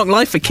 Hard knock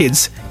life for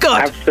kids.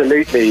 God.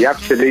 Absolutely.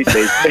 It's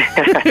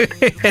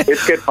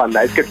good fun,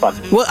 though. It's good fun.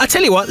 Well, I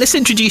tell you what, let's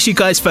introduce you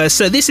guys first.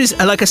 So this is,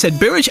 like I said,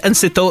 Biraj and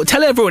Sito.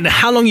 Tell everyone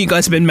how long you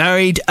guys have been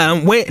married,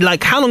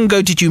 how long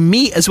ago did you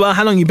meet as well,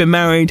 how long you've been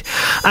married,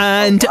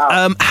 and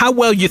how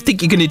well you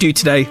think you're going to do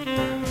today.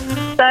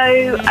 So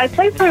I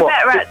think we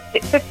met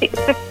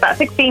about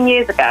 16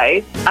 years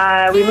ago.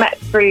 We met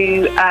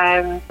through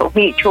sort of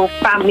mutual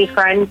family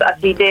friends,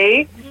 as you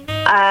do.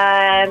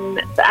 And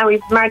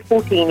we've been married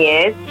 14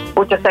 years,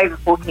 or just over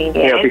 14 years.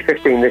 Yeah, it'll be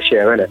 15 this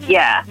year, won't it?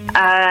 Yeah.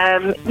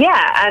 And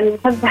in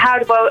terms of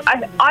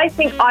I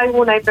think I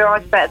will know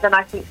Biraj better than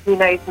I think he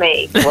knows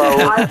me.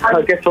 Well,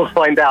 I guess we'll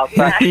find out.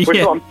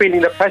 I'm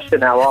feeling the pressure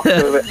now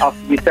after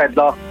you said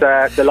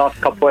the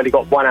last couple only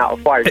got 1 out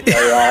of 5.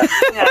 So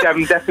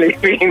I'm definitely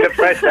feeling the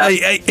pressure.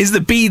 Is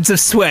the beads of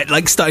sweat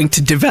starting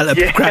to develop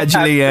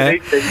gradually?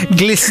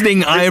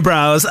 Glistening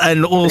eyebrows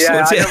and all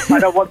sorts. I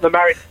don't want the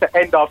marriage to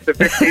end after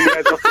 15 years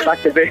off the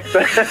back of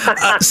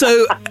this.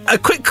 So a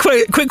quick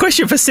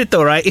question for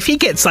Sito, right? If he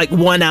gets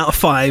 1 out of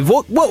 5,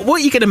 what are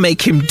you going to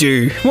make him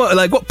do?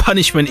 What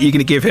punishment are you going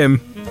to give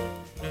him?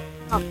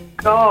 Oh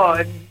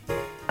God.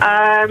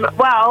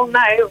 Well,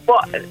 no.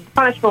 What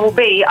punishment will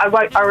be? I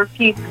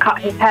refuse to cut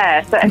his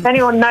hair. So if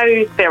anyone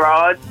knows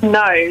Biraj,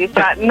 knows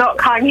that not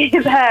cutting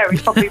his hair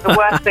is probably the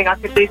worst thing I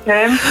could do to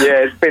him.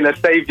 Yeah, it's been a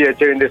saviour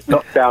during this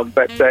lockdown,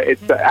 but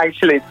it's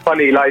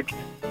funny.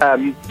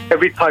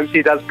 Every time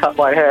she does cut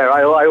my hair,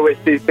 I always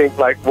do think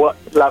what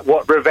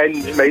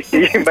revenge may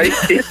she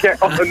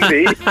get on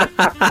me.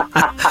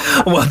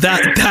 Well,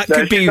 that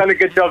could be. She's done a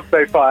good job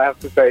so far, I have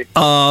to say.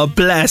 Oh,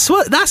 bless.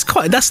 Well,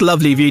 that's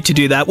lovely of you to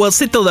do that. Well,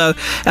 Sito, though,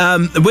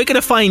 we're going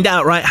to find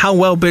out, right, how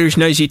well Biraj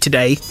knows you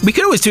today. We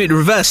could always do it in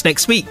reverse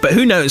next week, but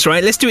who knows,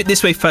 right? Let's do it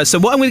this way first. So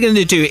what I'm going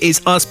to do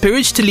is ask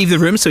Biraj to leave the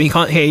room so he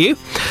can't hear you.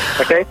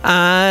 Okay.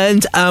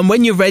 And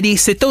when you're ready,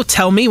 Sito,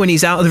 tell me when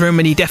he's out of the room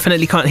and he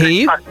definitely can't hear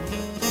you.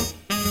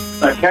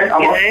 Okay,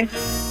 I'm on.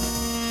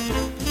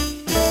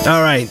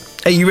 All right.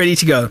 Are you ready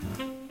to go?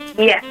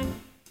 Yes.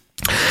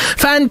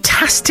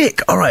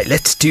 Fantastic. All right,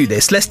 let's do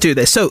this. So,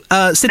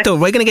 Sito,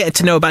 we're going to get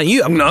to know about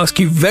you. I'm going to ask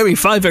you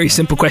 5 very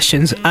simple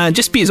questions.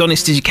 Just be as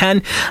honest as you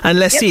can, and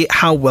let's see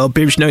how well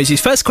Biraj knows you.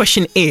 First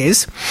question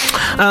is,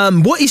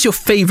 what is your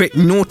favourite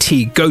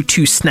naughty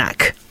go-to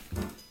snack?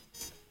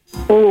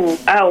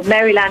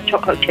 Maryland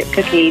chocolate chip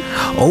cookies.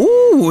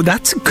 Oh,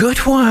 that's a good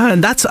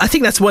one. I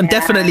think that's one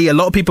definitely a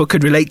lot of people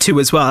could relate to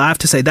as well. I have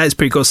to say that is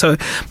pretty cool. So,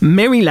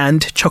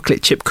 Maryland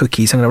chocolate chip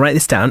cookies. I'm going to write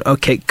this down.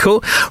 Okay,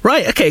 cool.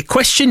 Right. Okay.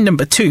 Question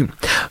number 2.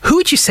 Who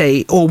would you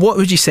say, or what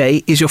would you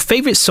say, is your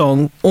favourite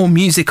song or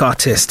music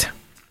artist?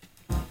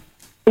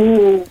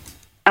 I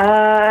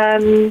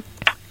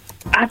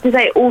have to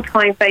say,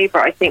 all-time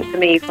favourite, I think, for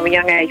me from a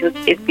young age is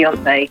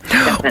Beyonce.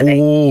 Definitely.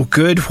 Oh,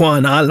 good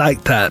one. I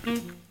like that.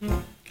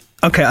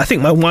 Okay, I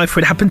think my wife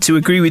would happen to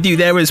agree with you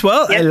there as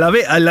well. Yep.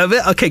 I love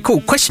it. Okay,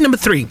 cool. Question number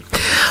 3.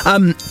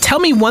 Tell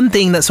me one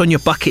thing that's on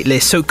your bucket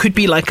list. So it could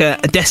be like a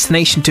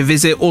destination to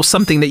visit or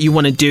something that you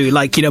want to do,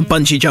 like,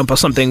 bungee jump or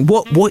something.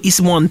 What is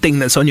one thing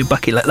that's on your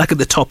bucket list, like at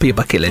the top of your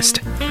bucket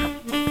list?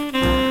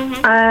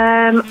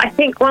 I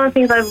think one of the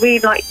things I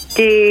really like to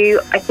do,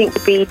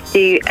 would be to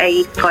do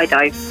a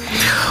skydive.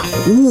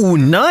 Ooh,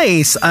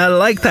 nice. I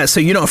like that. So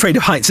you're not afraid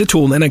of heights at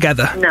all, then, I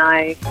gather?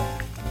 No.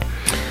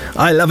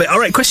 I love it. All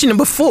right, question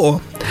number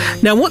 4.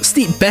 Now, what's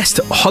the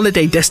best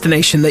holiday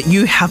destination that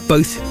you have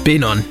both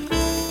been on?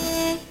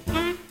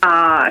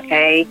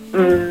 Okay.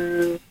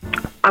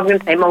 I'm going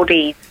to say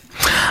Maldives.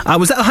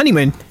 Was that a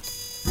honeymoon?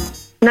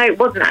 No, it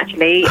wasn't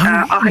actually.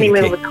 Our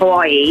honeymoon was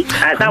Hawaii.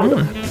 That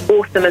was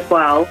awesome as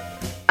well.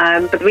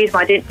 But the reason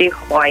I didn't do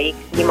Hawaii,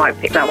 you might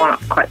pick that one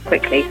up quite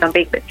quickly, so I'm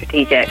being a bit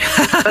strategic.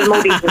 But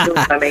Maldives was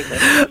also amazing.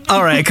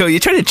 All right, cool. You're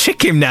trying to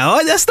trick him now.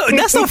 That's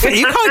not fair.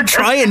 You can't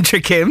try and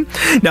trick him.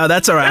 No,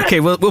 that's all right. Okay,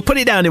 we'll put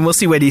it down and we'll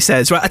see what he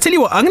says. Right, I tell you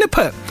what, I'm gonna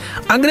put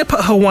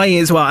Hawaii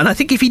as well. And I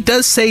think if he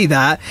does say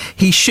that,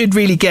 he should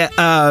really get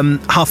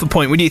half a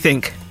point. What do you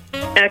think?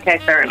 Okay,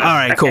 fair enough. All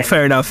right, cool.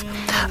 Fair enough.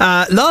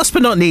 Last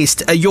but not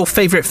least, your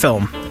favourite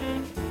film?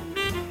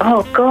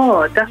 Oh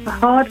God, that's a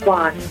hard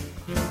one.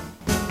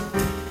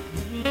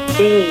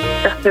 Gee,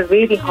 that's a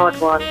really hard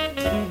one.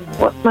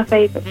 What's my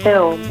favourite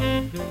film?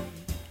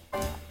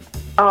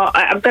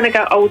 I'm going to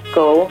go old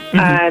school,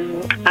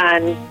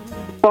 and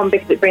one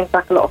because it brings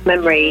back a lot of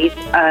memories,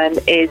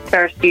 is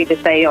Ferris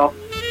Bueller's Day Off.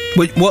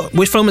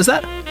 Which film is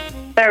that?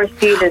 Ferris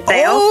Bueller's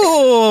Day Off.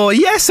 Oh,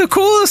 yes, of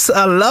course.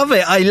 I love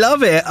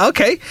it.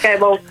 Okay.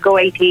 Go old school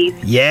 80s.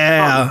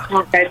 Yeah.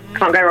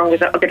 Can't go wrong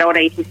with a good old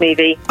 80s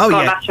movie. Oh,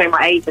 yeah. That's showing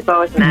my age as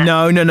well, isn't it?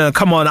 No.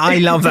 Come on. I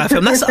love that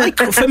film.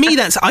 For me,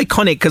 that's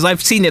iconic because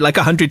I've seen it like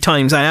 100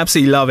 times. I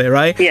absolutely love it,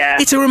 right? Yeah.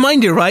 It's a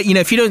reminder, right?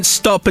 If you don't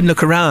stop and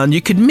look around,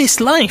 you could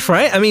miss life,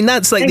 right? I mean,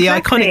 that's like the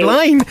iconic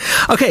line.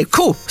 Okay,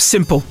 cool.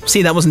 Simple.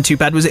 See, that wasn't too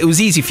bad, was it? It was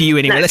easy for you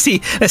anyway. No. Let's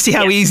see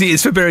how easy it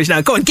is for Biraj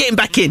now. Go on, get him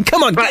back in.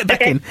 Come on, get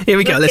back in. Here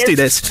we go. Let's do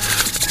this.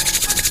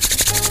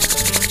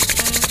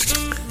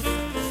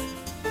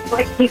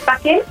 Wait, he's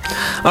back in?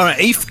 All right,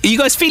 are you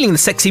guys feeling the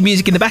sexy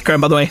music in the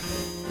background, by the way?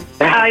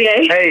 Oh, yeah.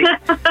 Hey.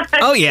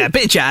 Oh, yeah,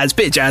 bit jazz.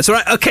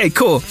 Right, okay,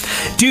 cool.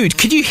 Dude,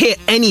 could you hear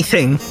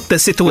anything that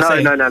Sito was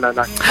saying? No.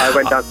 I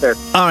went downstairs.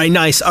 All right,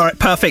 nice. All right,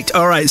 perfect.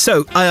 All right,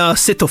 so I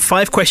asked Sito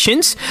 5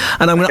 questions,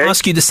 and I'm going to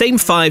ask you the same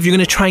 5. You're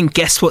going to try and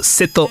guess what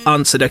Sito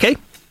answered, okay?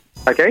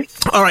 Okay.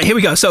 All right, here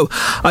we go. So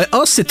I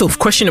asked Sito,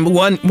 question number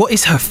 1, what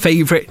is her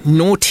favourite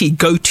naughty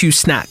go-to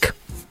snack?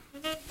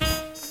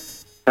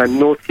 A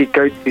naughty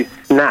go-to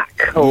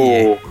snack? Oh,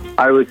 yeah.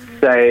 I would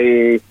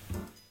say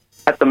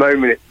at the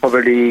moment it's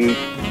probably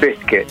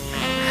biscuits.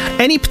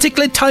 Any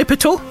particular type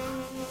at all?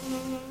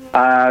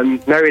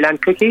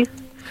 Maryland cookies.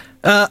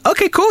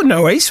 Okay, cool.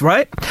 No worries.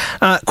 Right.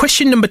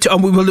 Question number 2.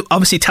 We will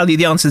obviously tell you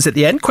the answers at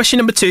the end. Question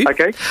number 2.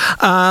 Okay.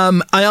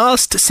 I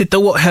asked Sito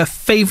what her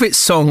favourite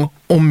song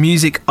or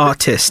music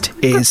artist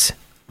is.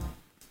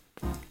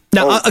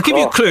 Now, I'll give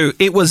you a clue.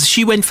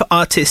 She went for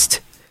artist.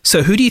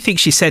 So who do you think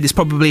she said is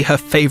probably her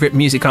favourite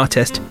music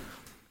artist?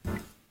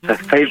 Her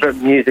favourite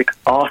music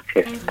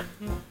artist?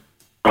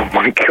 Oh,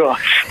 my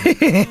gosh.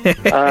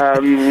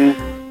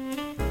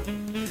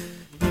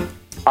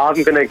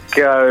 I'm going to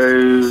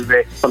go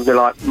with something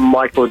like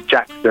Michael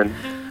Jackson.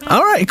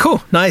 All right,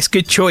 cool. Nice.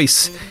 Good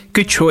choice.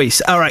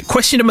 All right,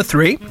 question number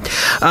 3.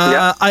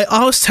 I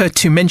asked her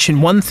to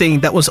mention one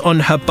thing that was on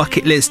her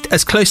bucket list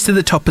as close to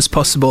the top as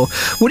possible.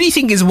 What do you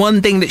think is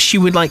one thing that she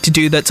would like to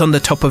do that's on the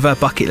top of her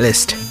bucket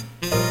list?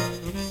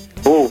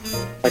 Oh,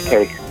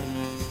 okay.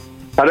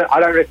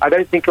 I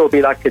don't think it will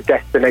be like a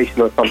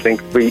destination or something.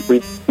 We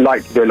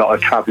like to do a lot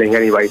of travelling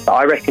anyway, so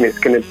I reckon it's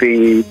going to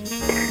be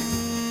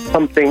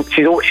something.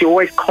 She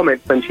always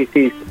comments when she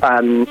sees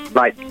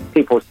like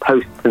people's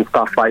posts and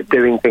stuff, like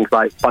doing things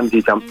like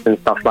bungee jumps and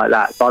stuff like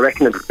that. So I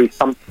reckon it would be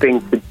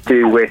something to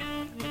do with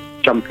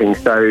jumping.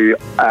 So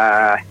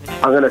I'm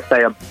going to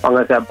say a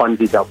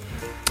bungee jump.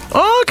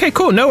 Oh, okay,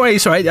 cool. No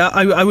worries. Right,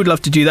 I would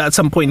love to do that at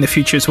some point in the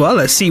future as well.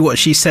 Let's see what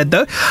she said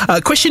though.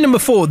 Question number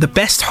 4: the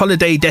best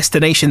holiday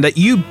destination that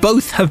you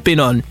both have been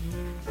on.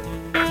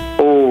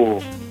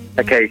 Oh,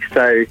 okay.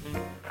 So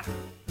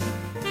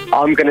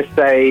I'm going to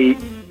say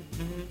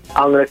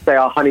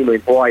our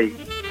honeymoon, Hawaii.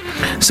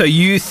 So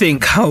you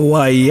think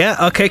Hawaii? Yeah.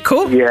 Okay.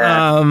 Cool.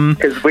 Yeah.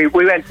 Because we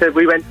went to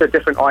a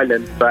different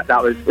island, but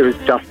it was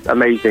just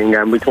amazing,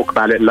 and we talk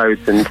about it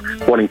loads and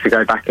wanting to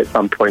go back at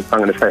some point. So I'm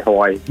going to say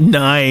Hawaii.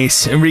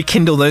 Nice, and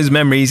rekindle those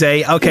memories,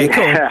 eh? Okay.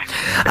 Yeah.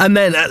 Cool. And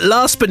then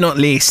last but not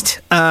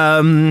least,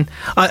 I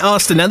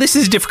asked her. Now this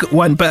is a difficult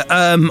one, but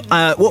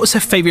what was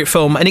her favourite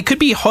film? And it could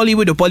be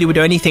Hollywood or Bollywood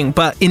or anything.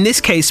 But in this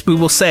case, we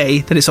will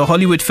say that it's a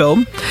Hollywood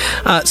film.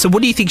 So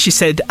what do you think she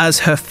said as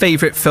her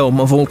favourite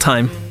film of all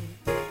time?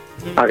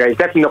 Okay, it's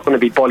definitely not going to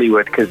be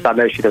Bollywood because I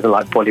know she doesn't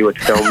like Bollywood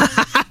films.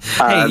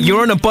 Hey,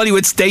 you're on a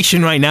Bollywood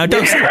station right now.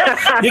 You're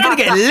going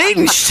to get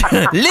lynched.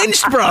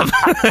 Lynched, bruv.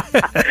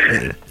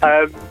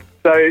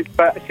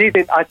 But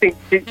I think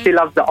she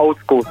loves the old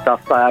school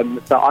stuff. So I'm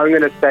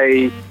going to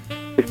say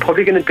it's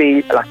probably going to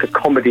be like a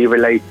comedy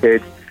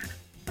related.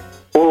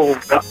 Oh,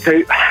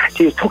 so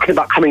she was talking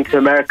about coming to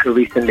America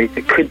recently. So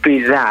it could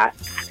be that.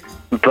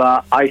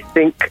 But I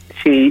think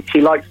she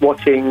likes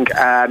watching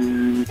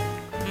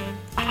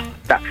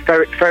that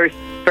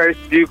Ferris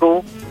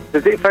Bugle.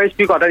 Is it Ferris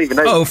Bugle? I don't even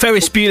know. Oh,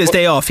 Ferris Bueller's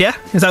Day Off, yeah?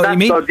 Is that what you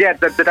mean? Yeah,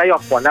 the Day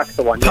Off one. That's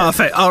the one. Yeah.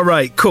 Perfect. All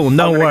right, cool.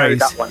 No worries.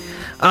 That one.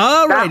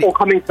 All right. That or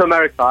Coming to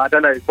America. I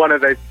don't know. It's one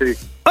of those two.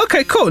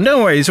 Okay, cool.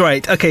 No worries.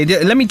 Right. Okay,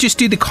 let me just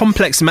do the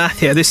complex math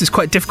here. This is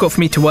quite difficult for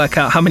me to work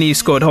out how many you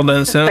scored. Hold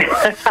on. So.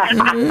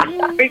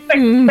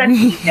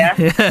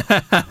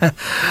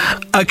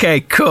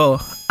 Okay,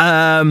 cool.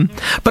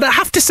 But I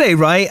have to say,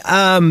 right,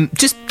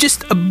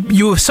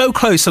 you were so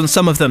close on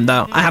some of them,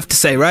 though, I have to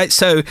say, right?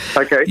 So,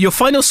 your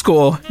final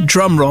score,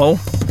 drum roll,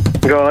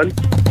 go on,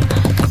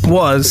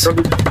 was...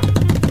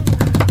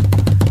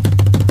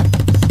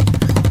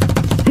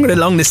 I'm going to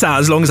long this out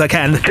as long as I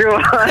can. Go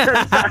on.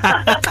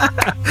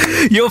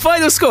 Your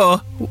final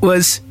score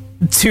was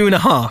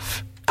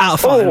 2.5 out of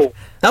 5. Oh.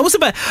 That was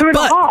about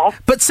 2.5.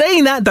 But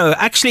saying that though,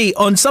 actually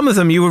on some of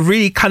them you were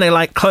really kind of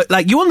like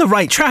you're on the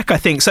right track, I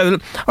think. So all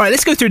right,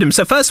 let's go through them.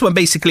 So first one,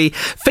 basically,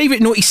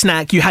 favorite naughty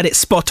snack, you had it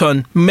spot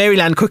on.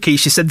 Maryland cookies,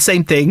 she said the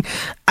same thing.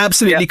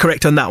 Absolutely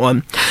correct on that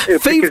one.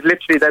 Because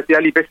literally that's the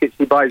only biscuit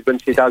she buys when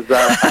she does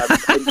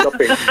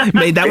shopping.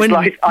 Made that one.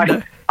 Like,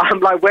 I'm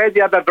like, where's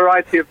the other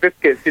variety of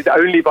biscuits? She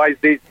only buys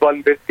these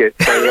one biscuit.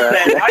 So,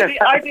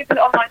 I did an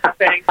online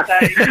shopping, so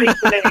please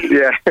believe.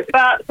 Yeah.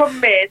 But the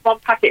problem is, one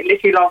packet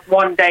literally lasts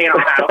one day in our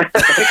house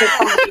because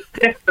someone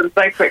sniffs them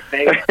so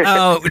quickly.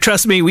 Oh,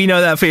 trust me, we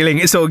know that feeling.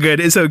 It's all good.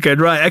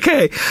 Right,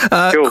 okay.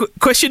 Cool.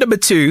 Question number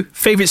 2,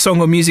 favourite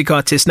song or music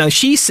artist. Now,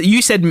 you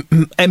said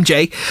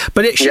MJ,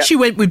 but she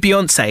went with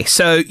Beyonce.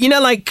 So,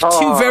 like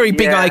two very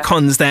big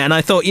icons there. And I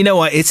thought, you know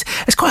what, it's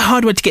quite a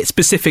hard one to get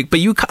specific, but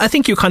I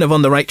think you're kind of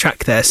on the right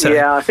track there. So.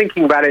 Yeah,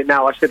 thinking about it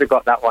now, I should have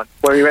got that one.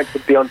 When we went to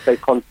Beyonce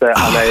concert,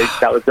 I know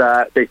that was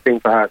a big thing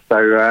for her.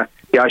 So,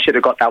 I should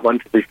have got that one,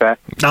 to be fair.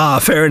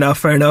 Fair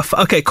enough.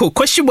 Okay, cool.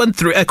 Question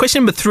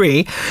number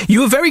 3.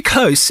 You were very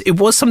close. It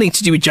was something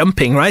to do with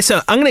jumping, right?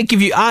 So I'm going to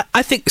give you,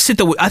 I think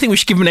we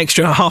should give him an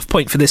extra half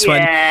point for this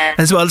one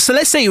as well. So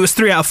let's say it was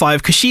 3 out of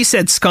 5, because she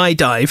said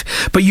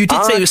skydive, but you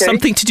did say it was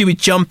something to do with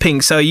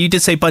jumping. So you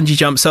did say bungee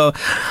jump. So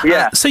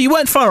so you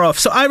weren't far off.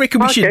 So I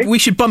reckon we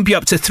should bump you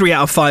up to 3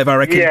 out of 5, I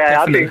reckon.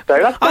 Yeah, definitely.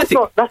 I think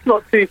so. That's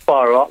not too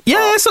far off.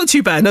 Yeah, it's not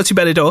too bad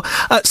at all.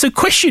 So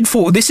question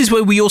 4, this is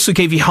where we also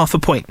gave you half a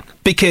point,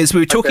 because we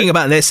were talking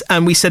about this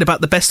and we said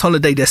about the best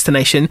holiday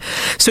destination.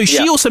 So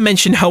she also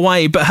mentioned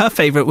Hawaii, but her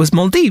favourite was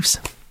Maldives.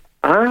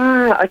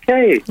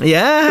 Okay.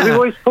 Yeah. So we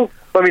always talked,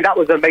 that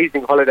was an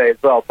amazing holiday as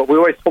well, but we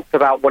always talked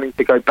about wanting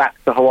to go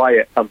back to Hawaii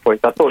at some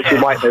point. So I thought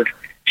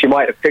she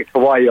might have picked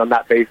Hawaii on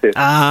that basis.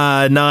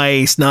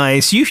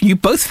 Nice. You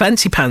both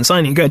fancy pants,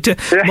 aren't you? Going to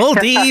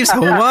Maldives,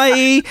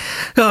 Hawaii.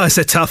 Oh, it's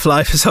a tough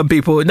life for some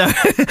people. No.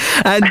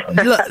 And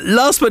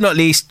last but not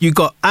least, you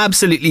got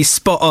absolutely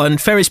spot on.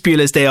 Ferris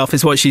Bueller's Day Off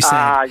is what she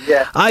said.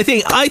 Yeah. I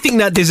think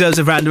that deserves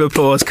a round of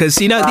applause, because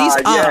these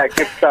are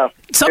good stuff.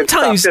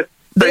 sometimes. So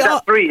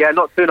that's 3,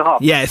 not 2.5.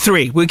 Yeah,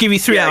 3. We'll give you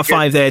 3 out of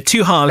 5 there.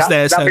 2 halves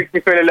there. That makes me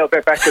feel a little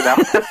bit better now.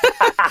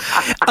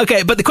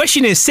 Okay, but the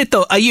question is,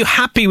 Sito, are you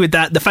happy with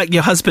that? The fact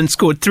your husband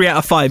scored 3 out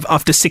of 5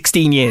 after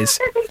 16 years?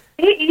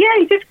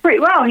 He did pretty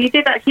well. He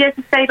did actually. He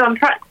actually stayed on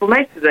track for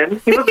most of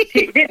them. He wasn't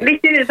too. At least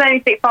he didn't say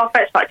anything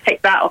far-fetched like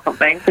take that or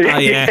something. Oh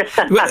yeah.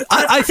 Well,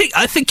 I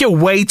think you're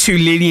way too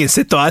lenient,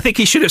 Sito. I think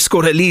he should have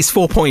scored at least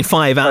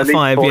 4.5 out of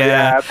 5. 4,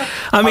 yeah.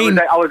 I mean,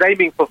 I was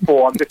aiming for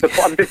 4.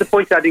 I'm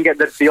disappointed I didn't get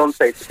the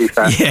Beyonce, to be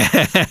fair.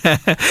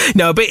 Yeah.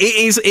 No, but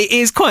it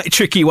is quite a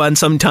tricky one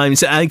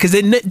sometimes, because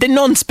they're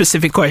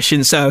non-specific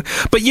questions. So,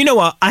 but you know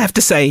what? I have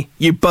to say,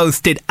 you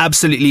both did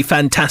absolutely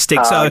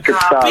fantastic. So,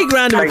 big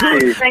round of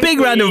applause. Big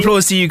round of applause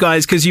to you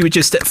guys, because you were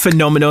just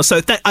phenomenal. So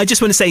I just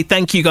want to say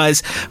thank you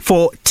guys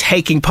for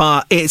taking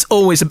part. It's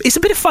always it's a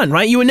bit of fun,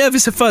 right? You were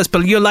nervous at first,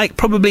 but you're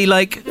probably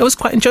it was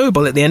quite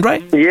enjoyable at the end,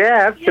 right?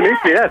 Yeah,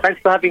 absolutely. Yeah,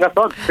 thanks for having us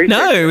on.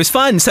 It was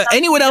fun. So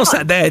anyone else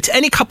out there,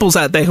 any couples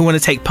out there who want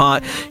to take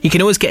part, you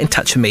can always get in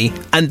touch with me,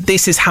 and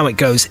this is how it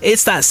goes.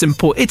 It's that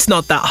simple. It's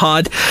not that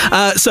hard.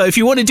 So if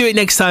you want to do it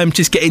next time,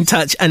 just get in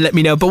touch and let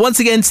me know. But once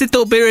again,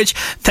 Sito Biraj,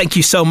 thank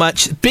you so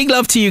much. Big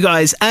love to you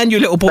guys and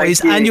your little boys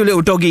and your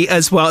little doggy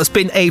as well. It's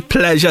been a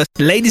pleasure.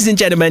 Ladies and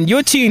gentlemen,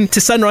 you're tuned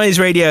to Sunrise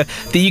Radio,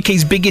 the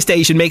UK's biggest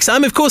Asian mix.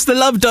 I'm, of course, the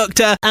Love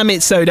Doctor,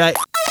 Amit Sodha.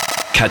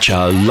 Catch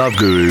our Love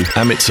Guru,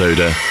 Amit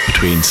Sodha,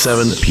 between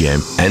 7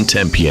 p.m. and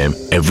 10 p.m.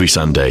 every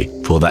Sunday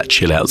for that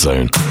chill out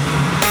zone.